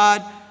hand of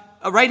God,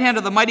 right hand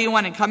of the Mighty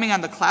One, and coming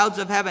on the clouds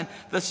of heaven.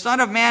 The Son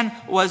of Man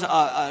was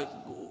a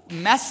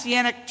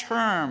messianic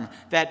term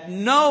that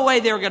no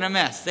way they were going to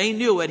miss. They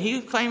knew when he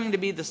was claiming to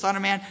be the Son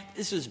of Man,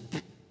 this is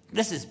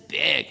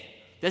big.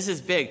 This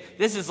is big.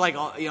 This is like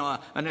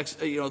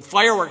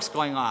fireworks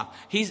going off.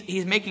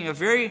 He's making a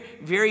very,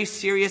 very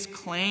serious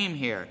claim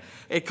here.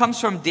 It comes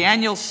from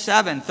Daniel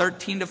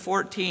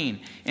 7:13-14.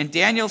 In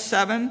Daniel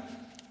 7,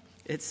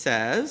 it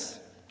says,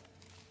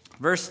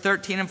 verse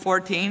 13 and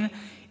 14.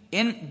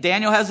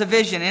 Daniel has a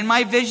vision. "In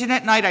my vision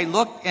at night I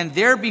looked, and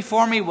there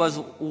before me was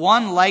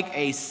one like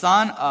a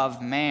son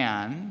of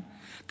man,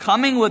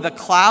 coming with the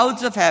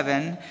clouds of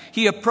heaven.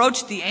 He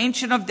approached the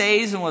Ancient of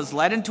Days and was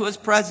led into his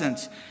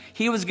presence.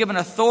 He was given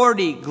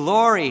authority,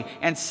 glory,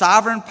 and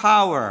sovereign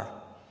power.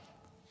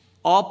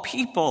 All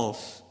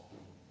peoples,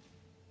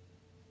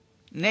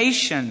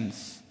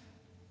 nations,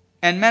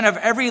 and men of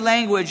every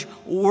language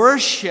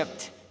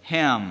worshipped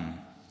him.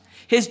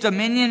 His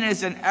dominion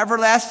is an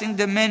everlasting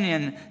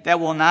dominion that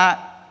will not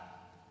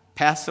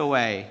pass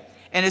away,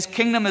 and his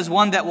kingdom is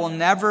one that will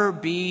never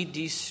be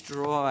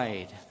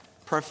destroyed."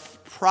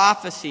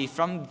 Prophecy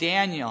from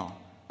Daniel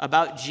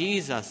about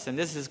Jesus, and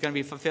this is going to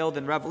be fulfilled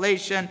in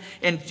Revelation.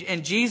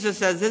 And Jesus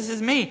says, "This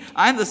is me.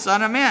 I'm the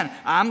Son of Man.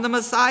 I'm the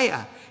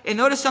Messiah." And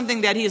notice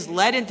something, that he is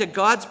led into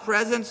God's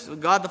presence,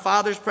 God the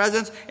Father's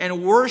presence,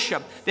 and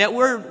worship. That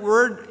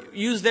word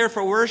used there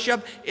for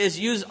worship is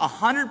used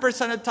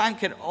 100% of the time,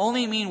 can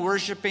only mean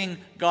worshiping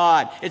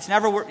God. It's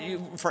never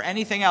for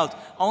anything else.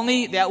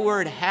 Only that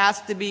word has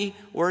to be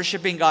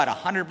worshiping God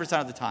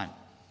 100% of the time.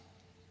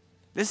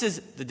 This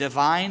is the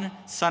divine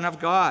Son of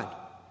God.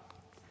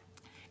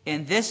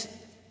 And this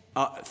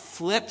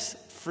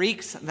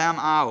freaks them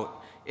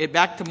out.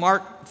 Back to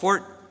Mark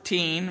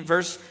 14,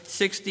 verse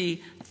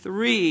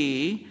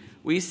 63,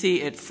 we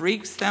see it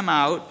freaks them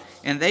out.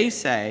 And they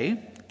say,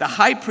 "The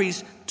high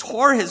priest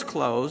tore his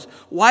clothes.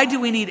 'Why do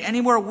we need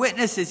any more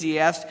witnesses?' he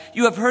asked.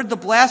 'You have heard the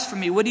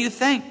blasphemy. What do you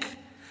think?'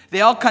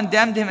 They all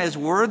condemned him as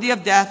worthy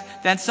of death.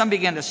 Then some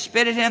began to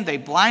spit at him. They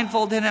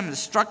blindfolded him and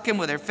struck him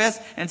with their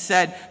fists and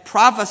said,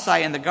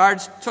 'Prophesy.' And the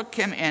guards took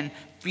him and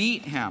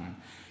beat him.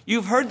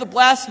 'You've heard the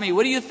blasphemy.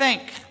 What do you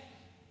think?'"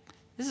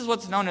 This is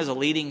what's known as a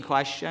leading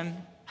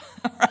question.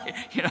 Right?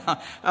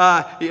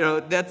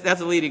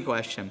 That's a leading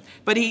question.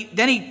 But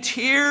then he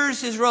tears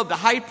his robe. The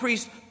high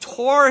priest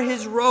tore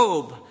his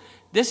robe.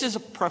 This is a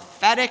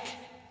prophetic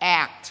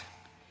act.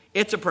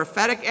 It's a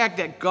prophetic act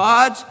that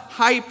God's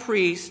high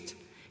priest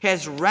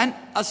has rent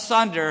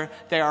asunder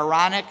the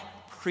Aaronic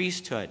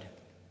priesthood.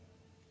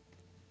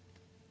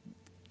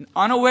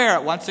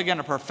 Unaware, once again,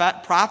 a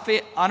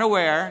prophet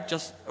unaware,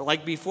 just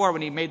like before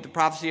when he made the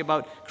prophecy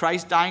about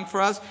Christ dying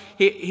for us,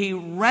 he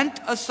rent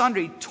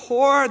asunder, he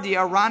tore the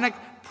Aaronic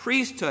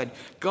priesthood.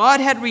 God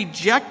had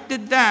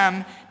rejected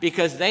them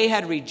because they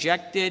had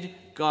rejected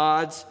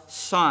God's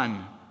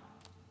Son.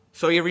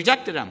 So he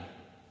rejected them.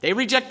 They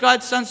reject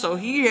God's Son, so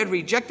he had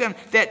rejected them.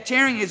 That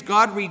tearing is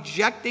God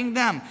rejecting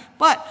them.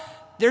 But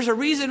there's a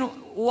reason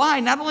why.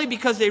 Not only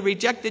because they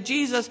rejected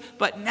Jesus,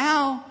 but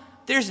now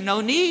there's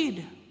no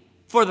need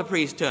for the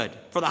priesthood,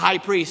 for the high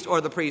priest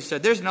or the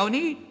priesthood. There's no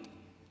need.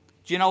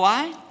 Do you know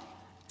why?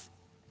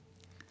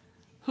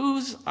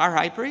 Who's our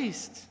high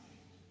priest?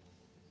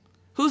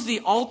 Who's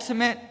the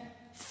ultimate,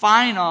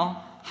 final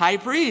high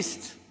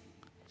priest?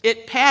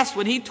 It passed,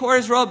 when he tore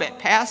his robe, it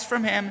passed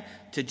from him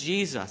to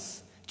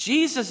Jesus.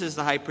 Jesus is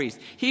the high priest.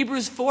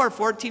 Hebrews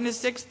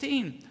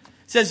 4:14-16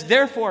 says,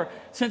 therefore,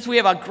 since we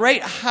have a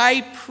great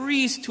high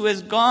priest who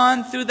has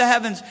gone through the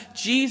heavens,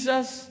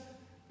 Jesus,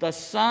 the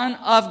Son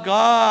of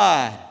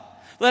God,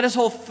 let us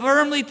hold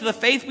firmly to the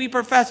faith we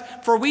profess,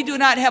 for we do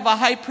not have a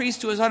high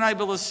priest who is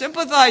unable to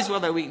sympathize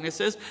with our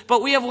weaknesses,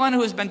 but we have one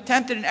who has been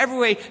tempted in every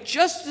way,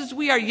 just as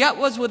we are, yet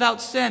was without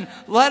sin.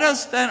 Let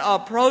us then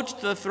approach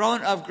the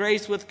throne of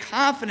grace with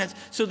confidence,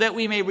 so that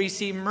we may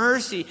receive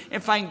mercy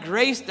and find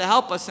grace to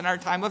help us in our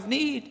time of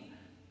need.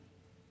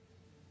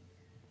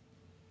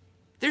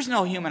 There's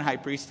no human high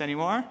priest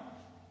anymore.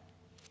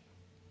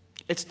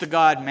 It's the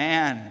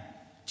God-man,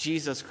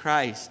 Jesus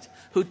Christ,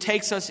 who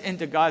takes us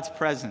into God's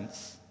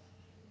presence.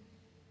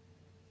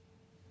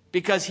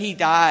 Because he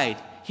died.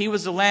 He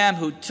was the Lamb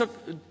who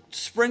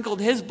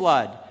sprinkled his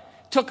blood,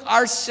 took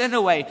our sin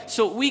away,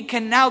 so we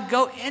can now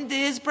go into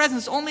his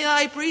presence. Only the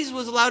high priest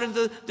was allowed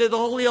into the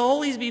Holy of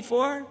Holies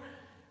before.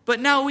 But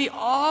now we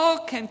all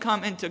can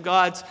come into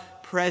God's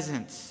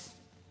presence.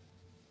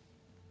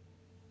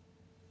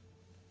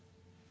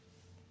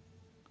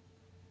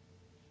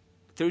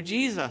 Through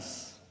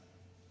Jesus,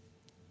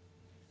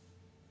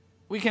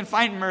 we can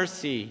find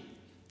mercy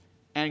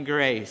and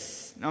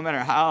grace, no matter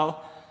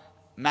how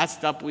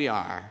messed up we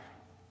are.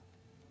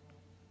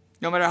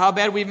 No matter how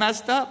bad we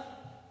messed up.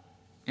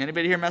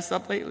 Anybody here messed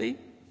up lately?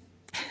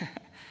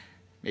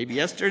 Maybe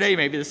yesterday,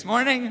 maybe this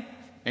morning,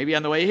 maybe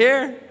on the way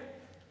here.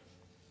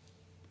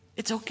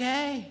 It's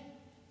okay.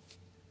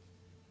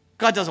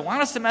 God doesn't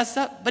want us to mess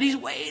up, but he's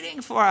waiting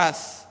for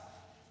us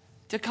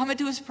to come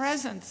into his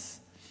presence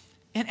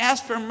and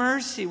ask for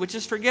mercy, which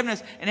is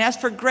forgiveness, and ask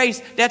for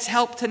grace. That's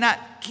help to not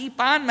keep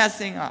on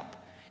messing up.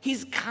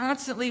 He's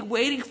constantly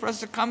waiting for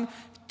us to come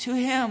to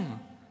him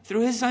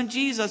through his Son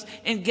Jesus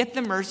and get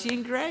the mercy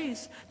and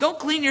grace. Don't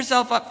clean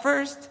yourself up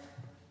first.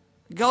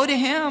 Go to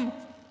him.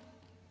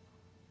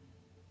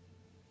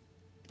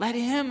 Let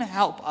him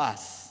help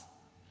us.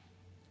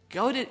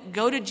 Go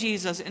to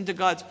Jesus, into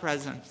God's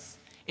presence,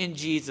 in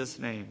Jesus'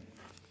 name.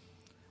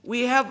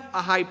 We have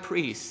a high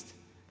priest.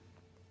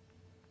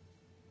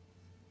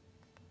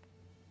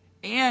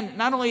 And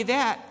not only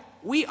that,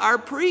 we are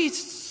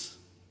priests.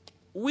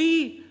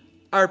 We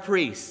are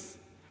priests.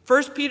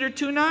 1 Peter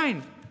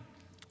 2:9.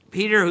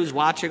 Peter, who's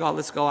watching all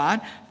this go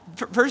on,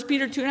 1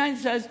 Peter 2:9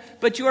 says,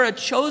 but you are a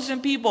chosen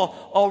people,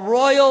 a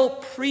royal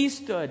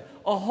priesthood,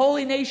 a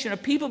holy nation, a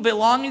people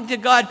belonging to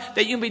God,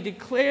 that you may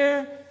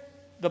declare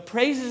the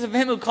praises of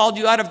him who called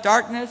you out of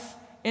darkness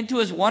into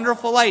his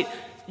wonderful light.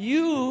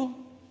 You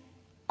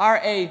are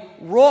a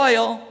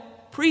royal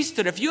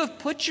priesthood. If you have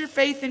put your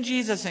faith in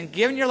Jesus and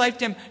given your life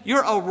to him,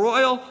 you're a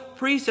royal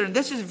priesthood. And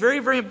this is very,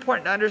 very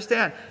important to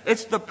understand.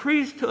 It's the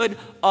priesthood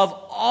of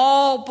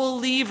all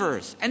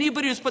believers.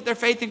 Anybody who's put their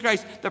faith in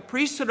Christ, the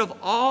priesthood of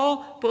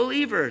all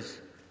believers.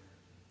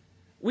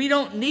 We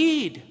don't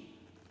need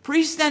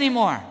priests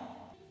anymore.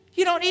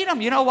 You don't need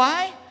them. You know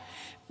why?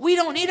 We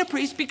don't need a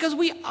priest because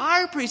we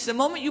are priests. The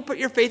moment you put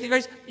your faith in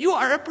Christ, you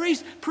are a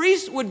priest.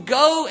 Priests would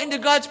go into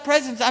God's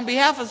presence on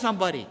behalf of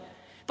somebody.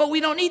 But we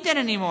don't need that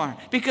anymore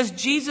because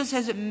Jesus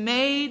has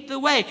made the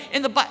way.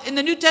 In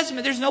the New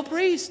Testament, there's no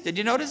priest. Did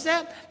you notice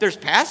that? There's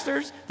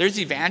pastors, there's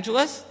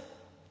evangelists,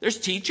 there's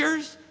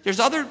teachers, there's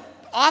other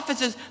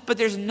offices, but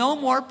there's no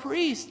more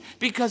priests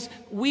because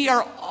we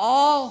are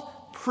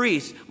all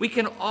priests. We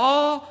can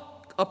all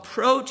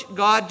approach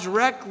God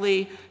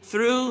directly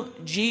through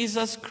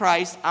Jesus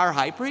Christ, our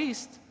high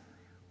priest.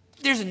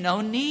 There's no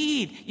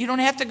need. You don't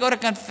have to go to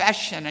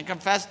confession and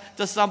confess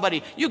to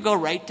somebody. You go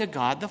right to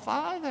God the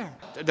Father.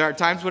 There are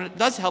times when it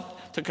does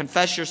help to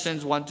confess your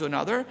sins one to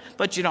another,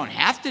 but you don't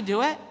have to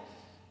do it.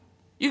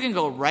 You can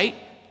go right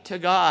to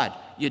God.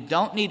 You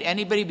don't need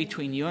anybody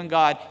between you and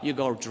God. You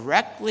go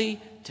directly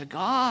to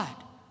God.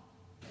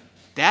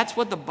 That's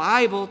what the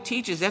Bible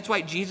teaches. That's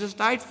why Jesus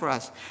died for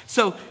us.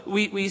 So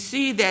we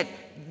see that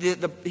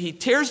he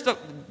tears the...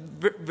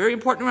 Very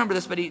important to remember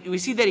this, but we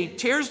see that he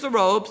tears the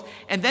robes,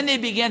 and then they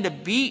began to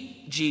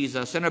beat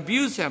Jesus and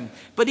abuse him.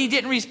 But he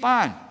didn't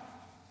respond.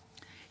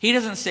 He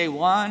doesn't say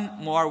one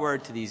more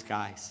word to these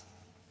guys.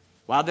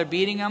 While they're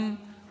beating him,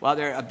 while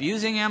they're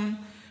abusing him.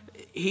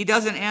 He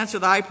doesn't answer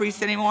the high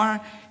priest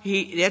anymore.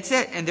 That's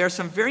it. And there's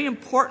some very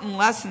important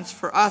lessons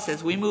for us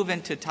as we move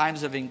into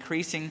times of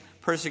increasing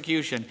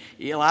persecution.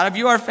 A lot of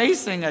you are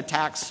facing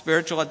attacks,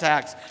 spiritual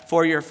attacks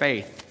for your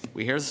faith.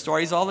 We hear the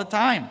stories all the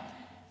time.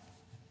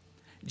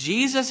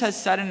 Jesus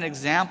has set an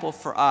example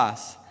for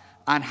us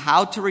on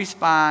how to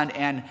respond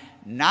and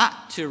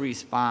not to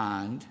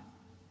respond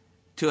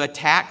to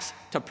attacks,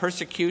 to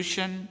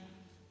persecution,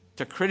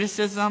 to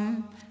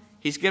criticism.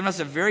 He's given us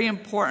a very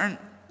important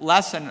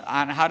lesson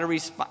on how to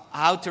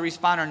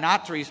respond or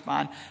not to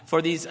respond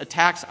for these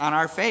attacks on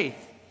our faith.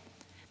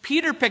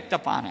 Peter picked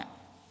up on it.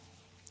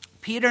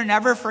 Peter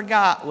never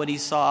forgot what he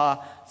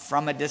saw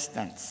from a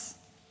distance.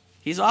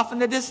 He's off in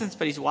the distance,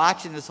 but he's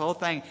watching this whole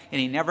thing, and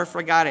he never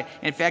forgot it.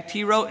 In fact,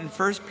 he wrote in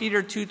 1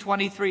 Peter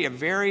 2:23, a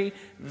very,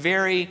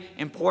 very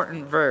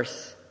important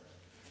verse.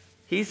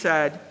 He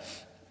said,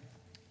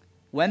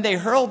 when they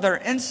hurled their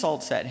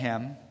insults at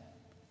him,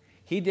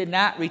 he did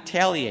not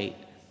retaliate.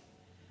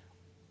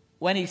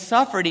 When he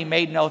suffered, he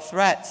made no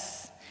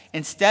threats.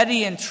 Instead,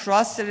 he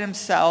entrusted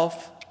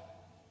himself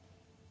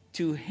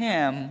to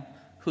him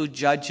who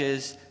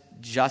judges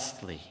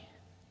justly.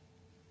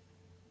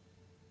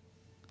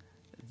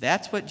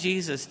 That's what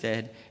Jesus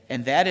did,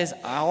 and that is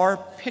our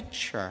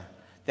picture.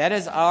 That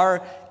is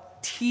our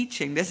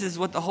teaching. This is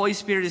what the Holy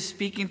Spirit is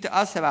speaking to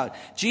us about.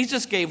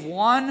 Jesus gave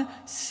one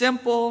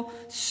simple,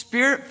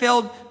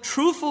 Spirit-filled,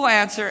 truthful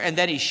answer, and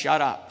then he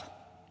shut up.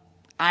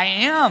 I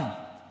am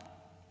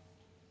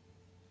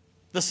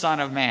the Son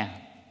of Man.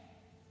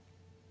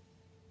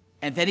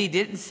 And then he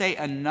didn't say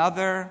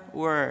another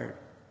word.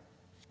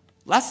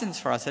 Lessons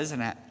for us,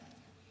 isn't it?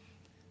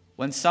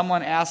 When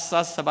someone asks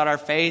us about our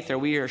faith, or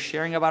we are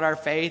sharing about our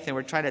faith, and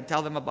we're trying to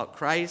tell them about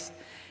Christ,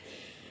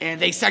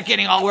 and they start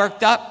getting all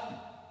worked up,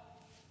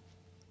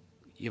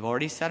 you've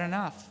already said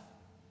enough.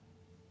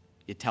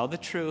 You tell the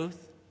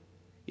truth.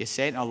 You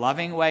say it in a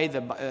loving way.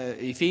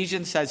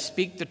 Ephesians says,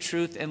 speak the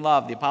truth in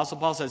love. The Apostle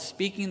Paul says,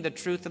 speaking the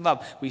truth in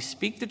love. We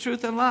speak the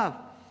truth in love.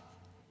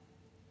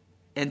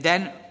 And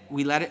then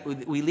we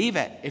leave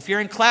it. If you're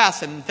in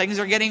class and things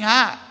are getting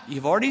hot,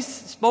 you've already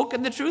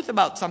spoken the truth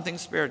about something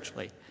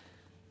spiritually,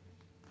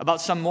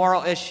 about some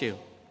moral issue.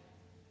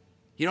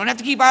 You don't have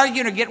to keep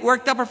arguing or get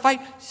worked up or fight.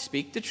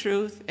 Speak the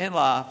truth in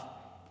love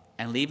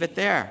and leave it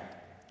there.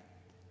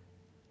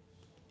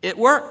 It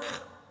worked.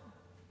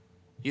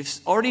 You've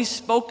already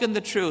spoken the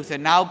truth,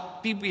 and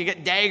now you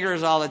get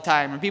daggers all the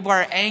time, and people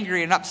are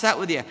angry and upset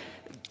with you.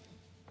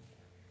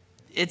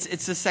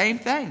 It's the same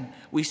thing.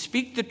 We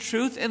speak the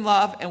truth in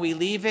love, and we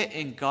leave it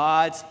in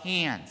God's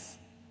hands.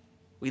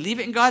 We leave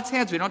it in God's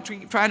hands. We don't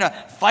try to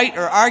fight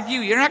or argue.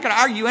 You're not going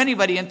to argue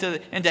anybody into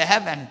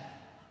heaven,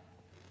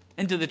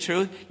 into the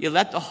truth. You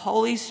let the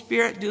Holy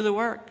Spirit do the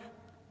work.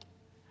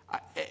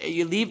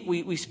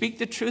 We speak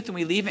the truth, and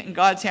we leave it in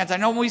God's hands. I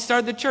know when we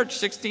started the church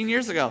 16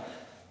 years ago,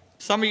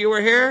 some of you were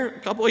here, a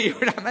couple of you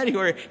were not many,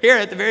 were here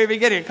at the very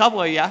beginning, a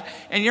couple of you,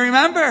 and you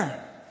remember,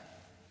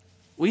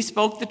 we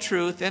spoke the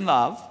truth in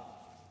love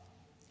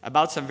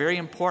about some very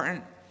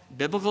important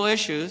biblical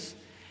issues,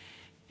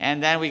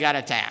 and then we got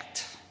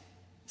attacked.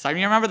 Some of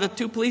you remember the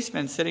two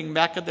policemen sitting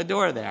back at the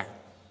door there,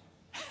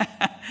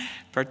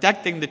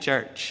 protecting the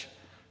church,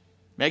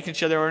 making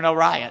sure there were no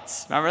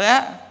riots. Remember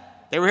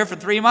that? They were here for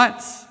 3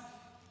 months.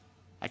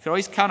 I could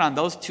always count on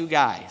those two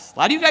guys. A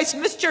lot of you guys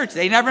missed church.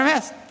 They never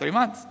missed. 3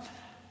 months.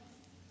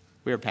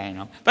 We were paying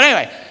them. But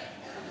anyway,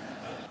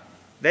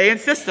 they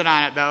insisted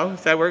on it, though,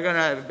 said we're going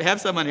to have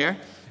someone here.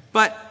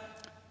 But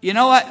you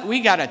know what?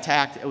 We got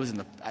attacked. It was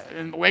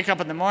wake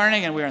up in the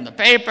morning, and we were in the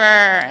paper,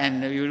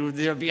 and we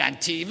would be on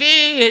TV.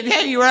 And,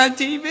 hey, you were on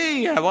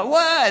TV. And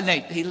what? And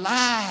they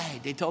lied.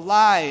 They told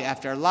lie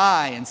after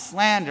lie and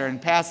slander and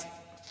passed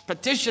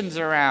petitions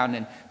around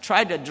and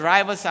tried to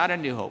drive us out of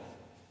New Hope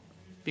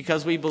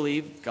because we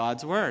believe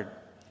God's word.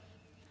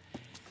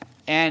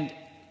 And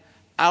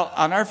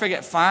I'll never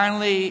forget,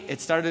 finally, it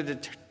started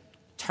to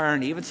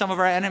turn. Even some of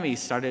our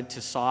enemies started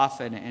to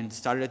soften and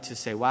started to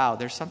say, wow,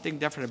 there's something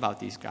different about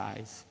these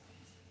guys.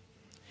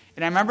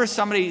 And I remember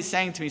somebody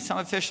saying to me, some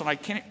official, I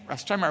was trying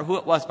to remember who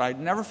it was, but I'd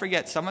never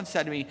forget, someone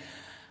said to me,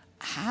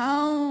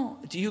 how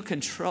do you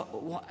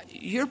control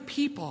your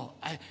people?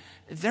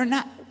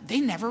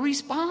 They never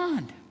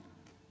respond.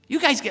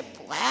 You guys get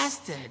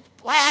blasted,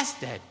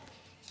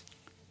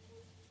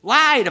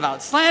 lied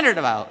about, slandered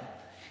about.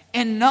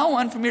 And no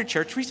one from your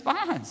church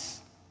responds.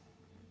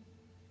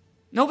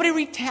 Nobody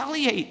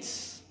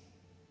retaliates.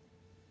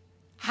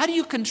 How do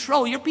you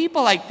control your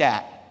people like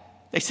that?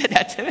 They said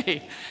that to me.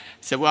 I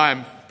said, well,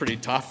 I'm pretty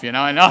tough,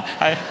 I know.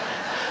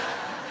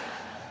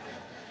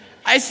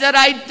 I said,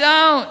 I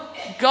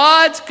don't.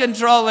 God's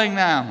controlling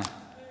them.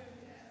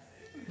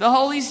 The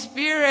Holy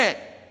Spirit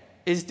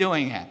is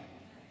doing it.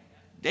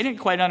 They didn't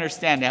quite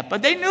understand that,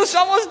 but they knew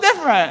something was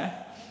different.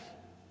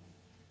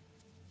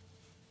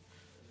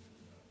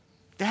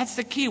 That's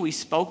the key. We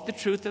spoke the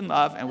truth in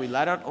love, and we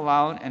let it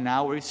alone, and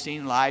now we've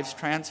seen lives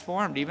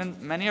transformed. Even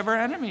many of our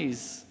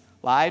enemies'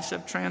 lives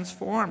have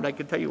transformed. I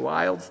could tell you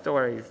wild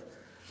stories.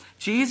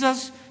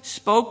 Jesus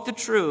spoke the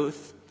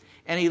truth,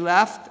 and he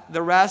left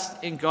the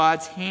rest in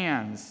God's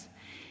hands.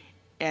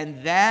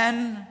 And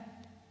then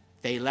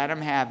they let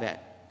him have it,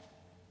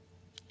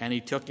 and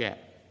he took it.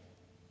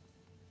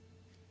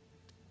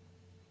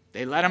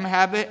 They let him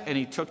have it, and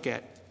he took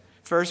it.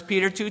 1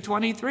 Peter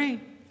 2:23.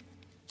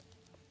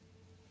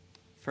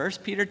 1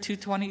 Peter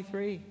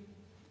 2:23.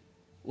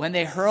 When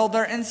they hurled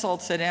their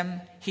insults at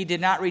him, he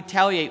did not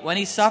retaliate. When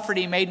he suffered,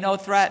 he made no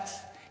threats.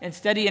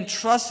 Instead, he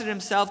entrusted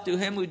himself to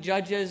him who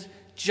judges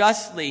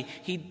justly.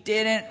 He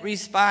didn't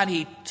respond.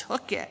 He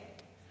took it.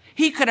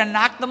 He could have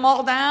knocked them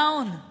all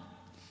down.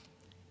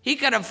 He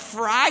could have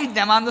fried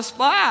them on the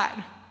spot.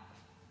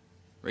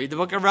 Read the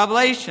book of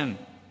Revelation.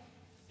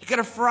 He could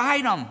have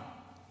fried them.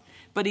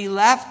 But he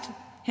left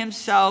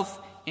himself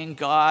in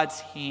God's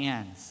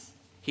hands.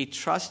 He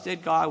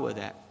trusted God with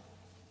it.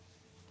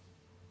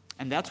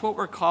 And that's what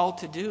we're called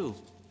to do.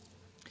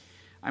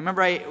 I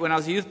remember when I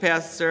was a youth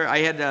pastor, I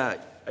had a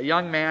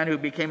young man who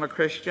became a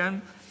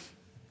Christian.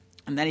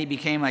 And then he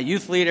became a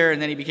youth leader,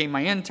 and then he became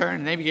my intern,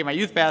 and then he became my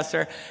youth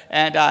pastor.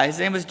 And his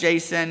name was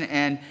Jason.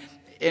 And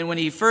when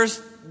he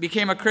first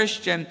became a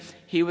Christian,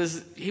 he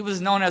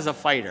was known as a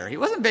fighter. He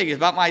wasn't big; he was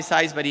about my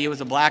size, but he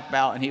was a black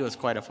belt, and he was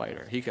quite a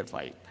fighter. He could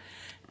fight,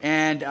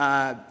 and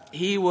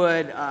he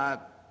would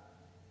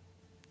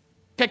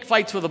pick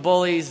fights with the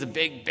bullies, the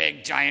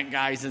big, giant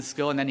guys in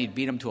school, and then he'd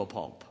beat them to a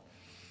pulp.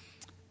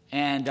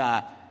 And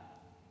I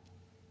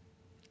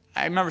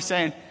remember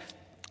saying,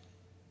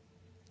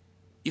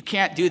 "You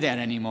can't do that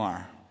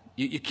anymore.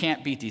 You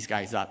can't beat these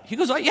guys up." He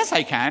goes, "Oh, yes,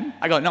 I can."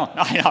 I go, No,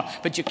 I know,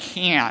 but you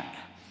can't.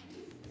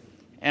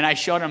 And I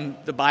showed him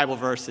the Bible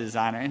verses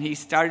on it, and he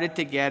started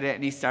to get it,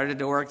 and he started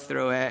to work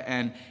through it,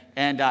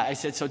 and I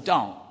said, "So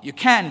don't. You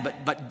can,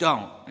 but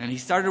don't." And he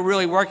started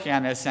really working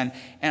on this, and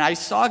I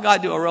saw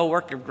God do a real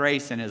work of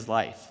grace in his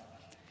life.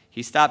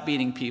 He stopped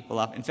beating people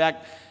up. In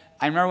fact,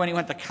 I remember when he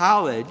went to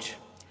college,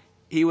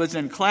 he was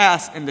in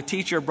class, and the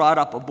teacher brought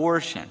up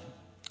abortion.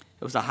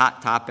 It was a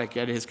hot topic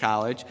at his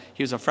college.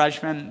 He was a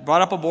freshman,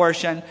 brought up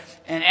abortion,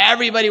 and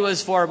everybody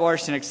was for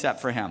abortion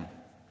except for him.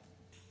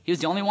 He was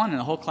the only one in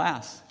the whole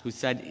class who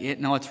said,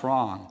 "No, it's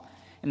wrong."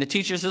 And the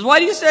teacher says, "Why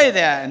do you say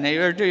that?" And they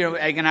were doing,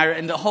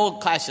 and the whole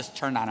class just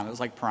turned on him. It was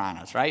like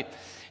piranhas, right?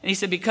 And he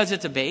said, "Because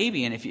it's a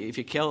baby, and if you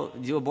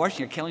do abortion,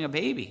 you're killing a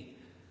baby."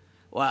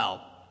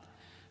 Well,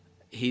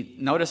 he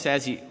noticed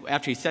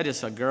after he said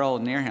this, a girl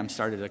near him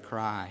started to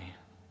cry.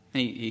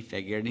 He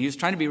figured, and he was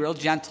trying to be real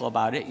gentle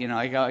about it. He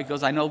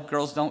goes, "I know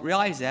girls don't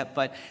realize that,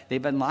 but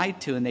they've been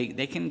lied to,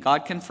 and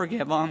God can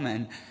forgive them,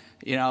 and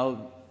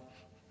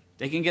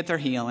they can get their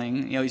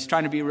healing." He's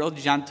trying to be real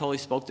gentle. He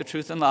spoke the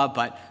truth in love,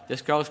 but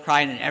this girl was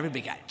crying, and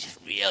everybody got just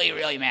really,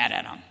 really mad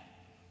at him.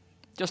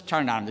 Just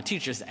turned on him. The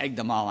teachers egged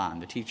them all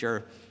on. The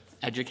teacher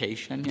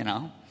education,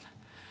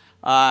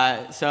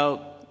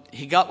 So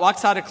he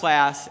walks out of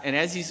class, and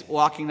as he's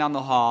walking down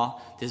the hall,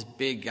 this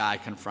big guy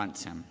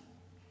confronts him.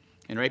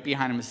 And right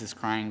behind him is this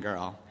crying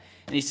girl.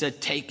 And he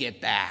said, "Take it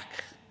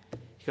back."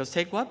 He goes,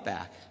 "Take what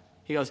back?"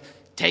 He goes,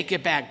 "Take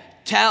it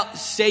back.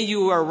 Say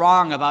you were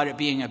wrong about it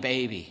being a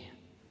baby."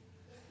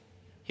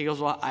 He goes,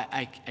 "Well,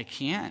 I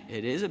can't.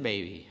 It is a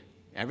baby.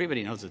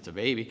 Everybody knows it's a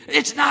baby."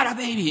 "It's not a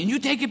baby, and you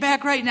take it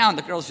back right now." And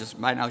the girl's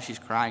by now she's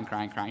crying.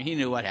 He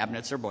knew what happened.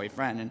 It's her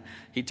boyfriend, and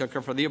he took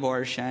her for the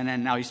abortion,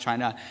 and now he's trying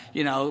to,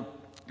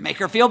 make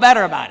her feel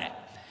better about it.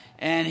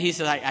 And he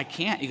says, I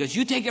can't. He goes,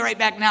 "You take it right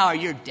back now or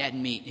you're dead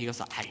meat." He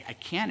goes, I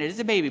can't. It is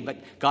a baby,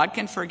 but God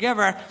can forgive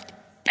her."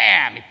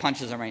 Bam! He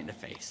punches him right in the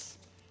face.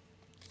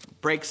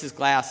 Breaks his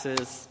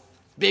glasses.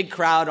 Big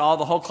crowd.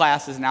 The whole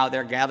class is now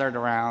there gathered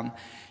around.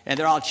 And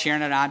they're all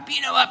cheering it on.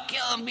 "Beat him up,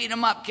 kill him, beat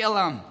him up, kill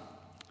him."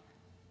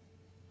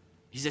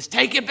 He says,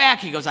 "Take it back."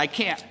 He goes, "I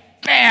can't."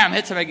 Bam!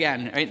 Hits him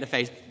again, right in the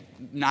face.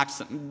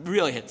 Knocks him,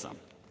 really hits him.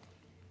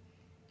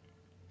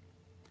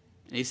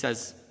 And he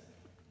says,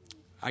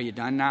 "Are you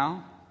done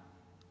now?"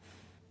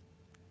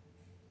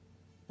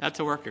 That's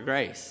a work of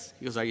grace.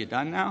 He goes, "Are you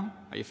done now?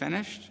 Are you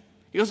finished?"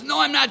 He goes, "No,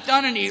 I'm not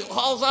done." And he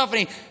hauls off and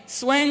he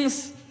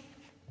swings.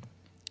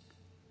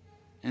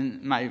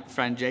 And my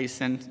friend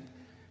Jason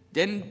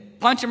didn't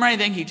punch him or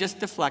anything. He just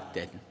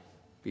deflected.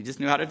 He just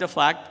knew how to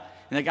deflect.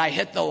 And the guy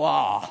hit the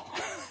wall.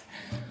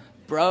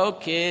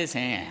 Broke his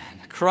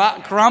hand.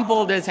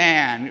 Crumpled his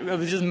hand. It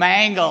was just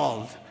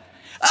mangled.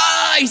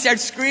 He started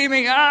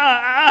screaming.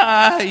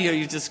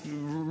 He just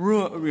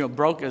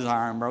broke his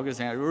arm, broke his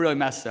hand. It really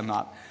messed him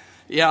up.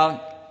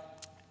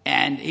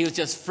 And he was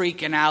just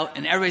freaking out.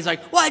 And everybody's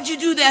like, "Why'd you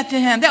do that to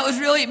him? That was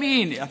really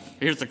mean."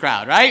 Here's the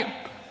crowd, right?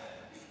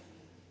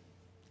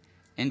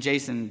 And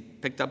Jason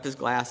picked up his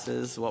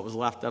glasses, what was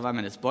left of them,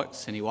 and his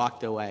books, and he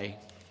walked away.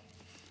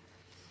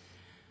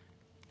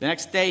 The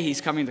next day,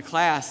 he's coming to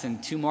class,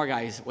 and 2 more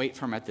guys wait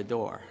for him at the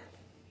door.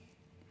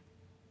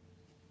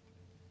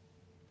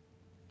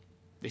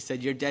 They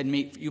said, "You're dead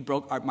meat. You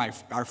broke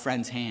our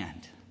friend's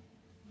hand."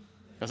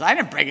 He goes, "I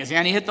didn't break his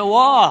hand. He hit the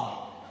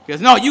wall." He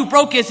goes, "No, you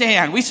broke his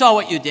hand. We saw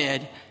what you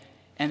did."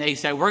 And they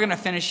said, "We're going to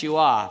finish you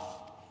off."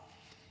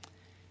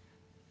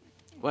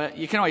 Well,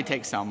 you can only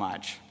take so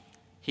much.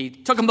 He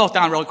took them both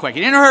down real quick.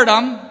 He didn't hurt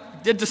them,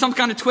 did some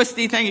kind of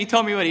twisty thing. He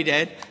told me what he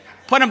did.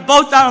 Put them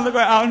both down on the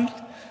ground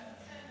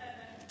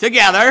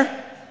together.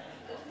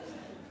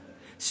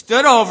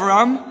 Stood over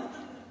them,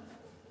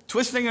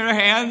 twisting in her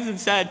hands, and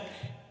said,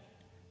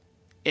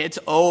 "It's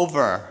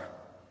over."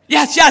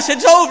 Yes,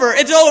 it's over,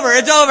 it's over,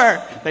 it's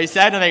over, they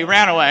said, and they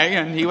ran away,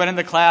 and he went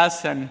into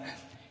class, and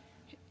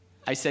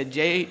I said,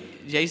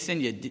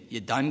 Jason, you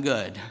done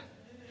good.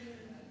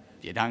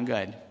 You done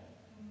good.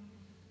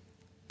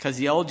 Because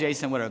the old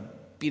Jason would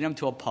have beat him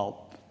to a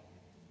pulp,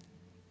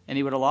 and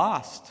he would have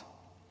lost.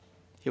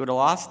 He would have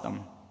lost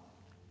them.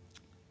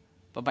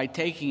 But by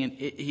taking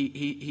it,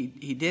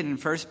 he did. In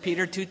 1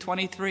 Peter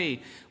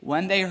 2:23,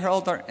 when they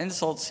hurled their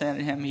insults at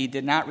him, he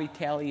did not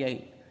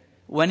retaliate.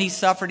 When he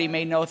suffered, he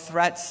made no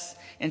threats.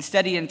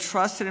 Instead, he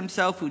entrusted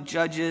himself who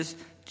judges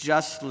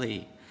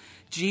justly.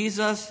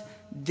 Jesus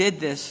did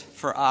this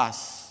for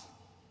us.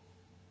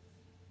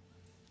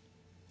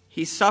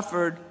 He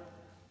suffered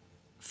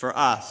for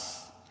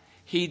us.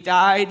 He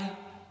died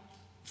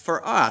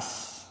for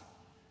us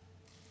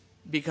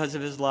because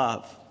of his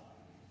love.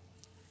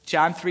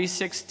 John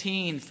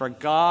 3:16, for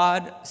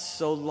God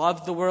so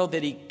loved the world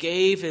that he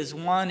gave his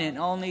one and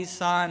only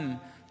Son,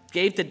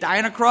 gave to die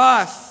on a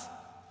cross,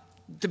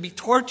 to be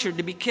tortured,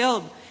 to be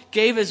killed,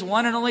 gave his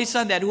one and only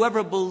Son, that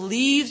whoever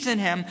believes in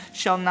him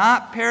shall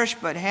not perish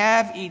but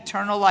have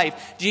eternal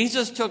life.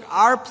 Jesus took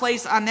our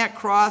place on that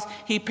cross.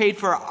 He paid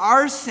for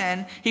our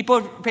sin. He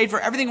paid for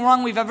everything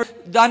wrong we've ever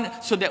done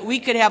so that we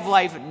could have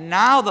life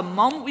now. The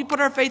moment we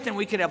put our faith in,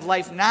 we could have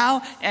life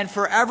now and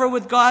forever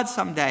with God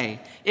someday.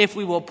 If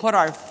we will put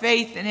our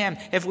faith in him,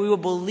 if we will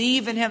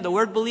believe in him. The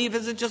word believe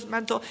isn't just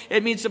mental.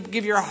 It means to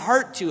give your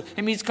heart to.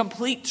 It means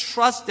complete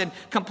trust and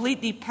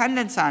complete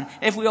dependence on.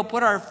 If we will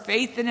put our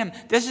faith in him,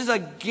 this is a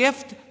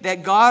gift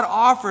that God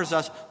offers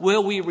us.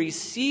 Will we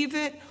receive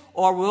it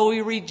or will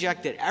we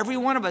reject it? Every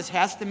one of us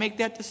has to make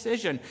that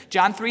decision.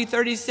 John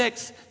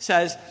 3:36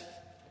 says,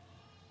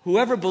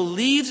 whoever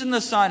believes in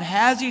the Son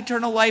has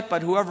eternal life,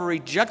 but whoever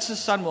rejects the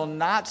Son will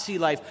not see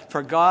life,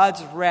 for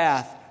God's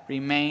wrath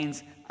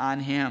remains on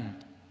him.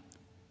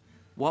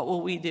 What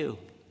will we do?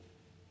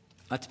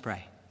 Let's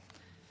pray.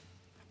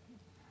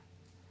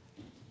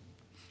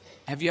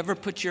 Have you ever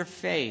put your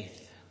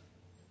faith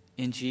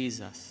in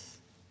Jesus?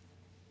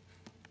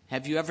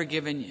 Have you ever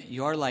given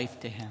your life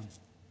to him?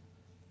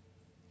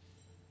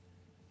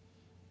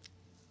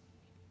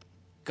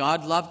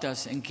 God loved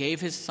us and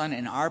gave his Son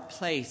in our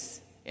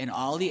place, and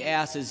all he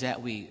asks is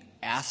that we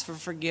ask for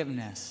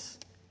forgiveness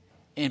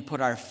and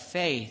put our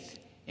faith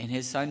in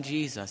his Son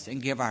Jesus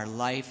and give our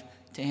life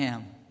to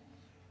him.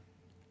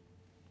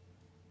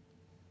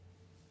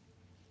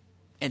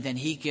 And then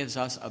he gives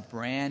us a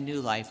brand new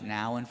life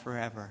now and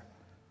forever.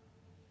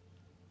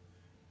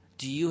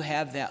 Do you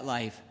have that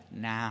life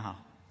now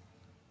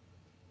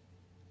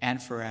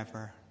and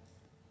forever?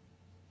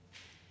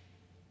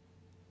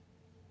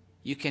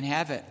 You can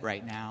have it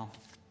right now.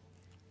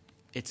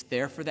 It's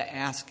there for the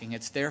asking.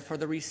 It's there for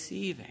the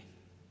receiving.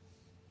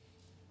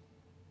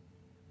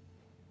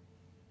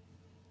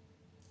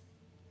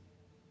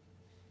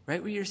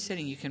 Right where you're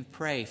sitting, you can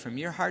pray from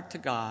your heart to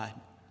God.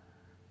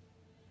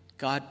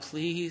 God,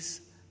 please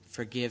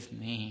forgive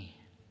me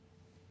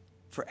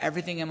for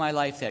everything in my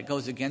life that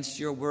goes against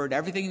your word,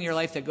 everything in your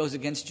life that goes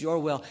against your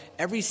will,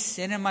 every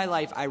sin in my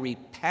life. I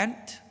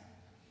repent.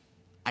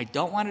 I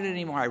don't want it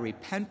anymore. I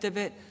repent of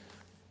it.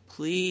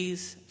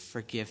 Please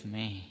forgive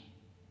me.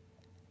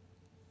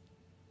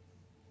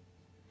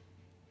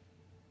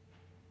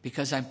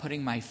 Because I'm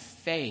putting my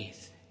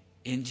faith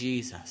in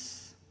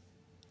Jesus.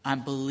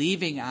 I'm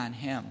believing on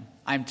him.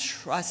 I'm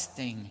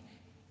trusting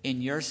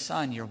in your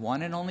Son, your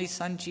one and only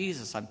Son,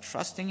 Jesus. I'm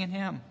trusting in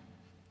him.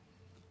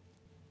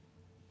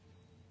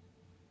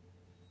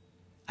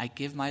 I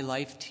give my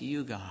life to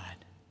you, God.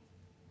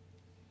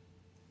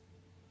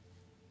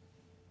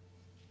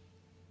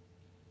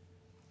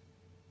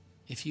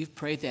 If you've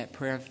prayed that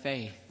prayer of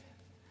faith,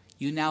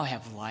 you now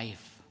have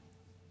life.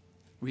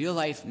 Real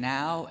life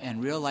now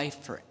and real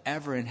life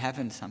forever in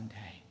heaven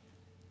someday.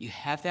 You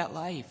have that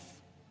life.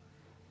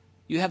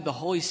 You have the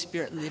Holy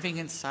Spirit living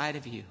inside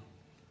of you.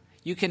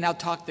 You can now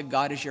talk to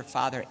God as your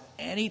Father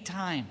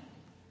anytime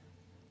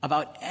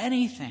about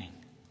anything.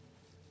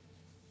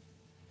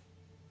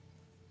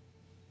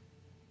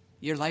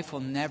 Your life will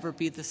never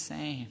be the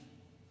same.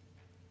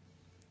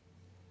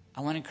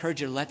 I want to encourage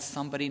you to let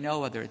somebody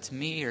know, whether it's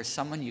me or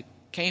someone you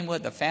came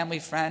with, a family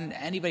friend,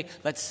 anybody,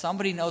 let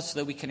somebody know so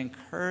that we can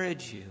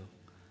encourage you.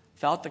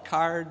 Fill out the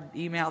card,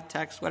 email,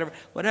 text,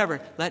 whatever.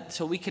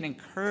 So we can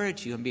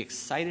encourage you and be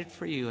excited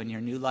for you and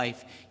your new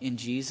life in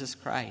Jesus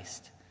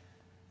Christ.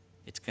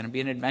 It's going to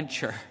be an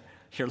adventure.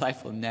 Your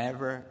life will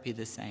never be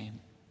the same.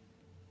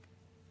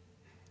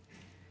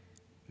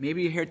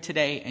 Maybe you're here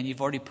today and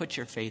you've already put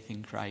your faith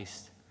in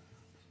Christ.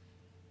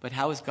 But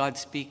how is God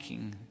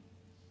speaking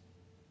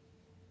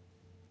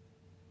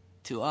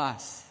to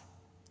us?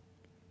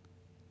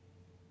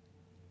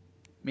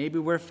 Maybe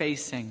we're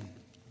facing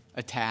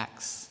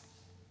attacks.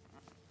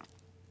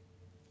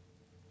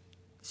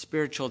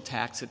 Spiritual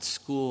attacks at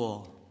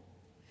school,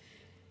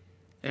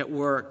 at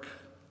work,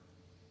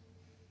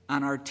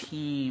 on our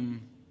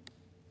team,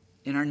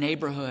 in our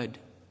neighborhood,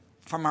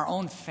 from our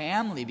own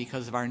family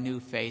because of our new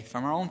faith,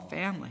 from our own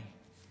family?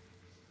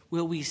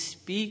 Will we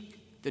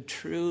speak the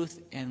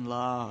truth in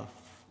love?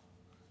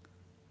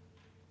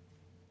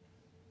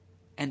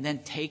 And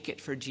then take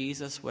it for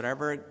Jesus,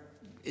 whatever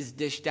is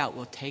dished out,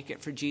 we'll take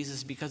it for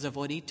Jesus because of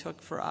what he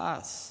took for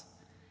us.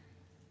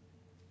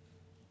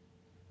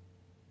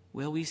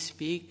 Will we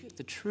speak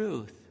the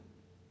truth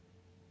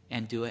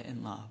and do it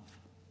in love?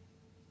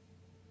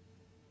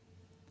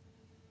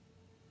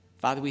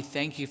 Father, we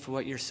thank you for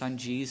what your son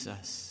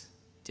Jesus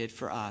did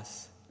for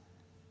us.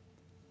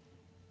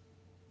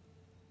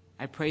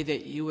 I pray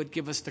that you would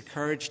give us the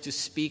courage to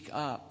speak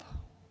up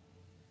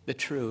the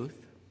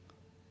truth,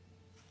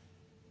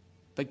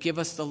 but give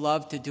us the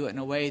love to do it in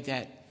a way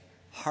that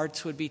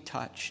hearts would be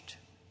touched.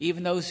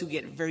 Even those who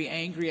get very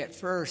angry at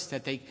first,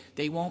 that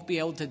they won't be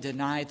able to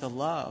deny the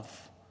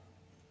love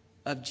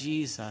of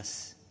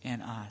Jesus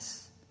in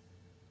us.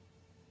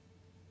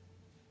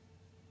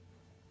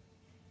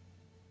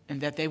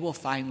 And that they will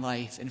find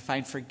life and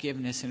find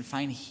forgiveness and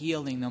find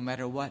healing no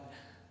matter what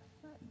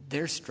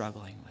they're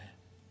struggling with.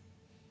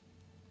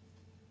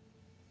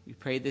 We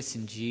pray this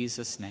in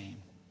Jesus' name.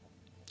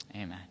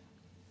 Amen.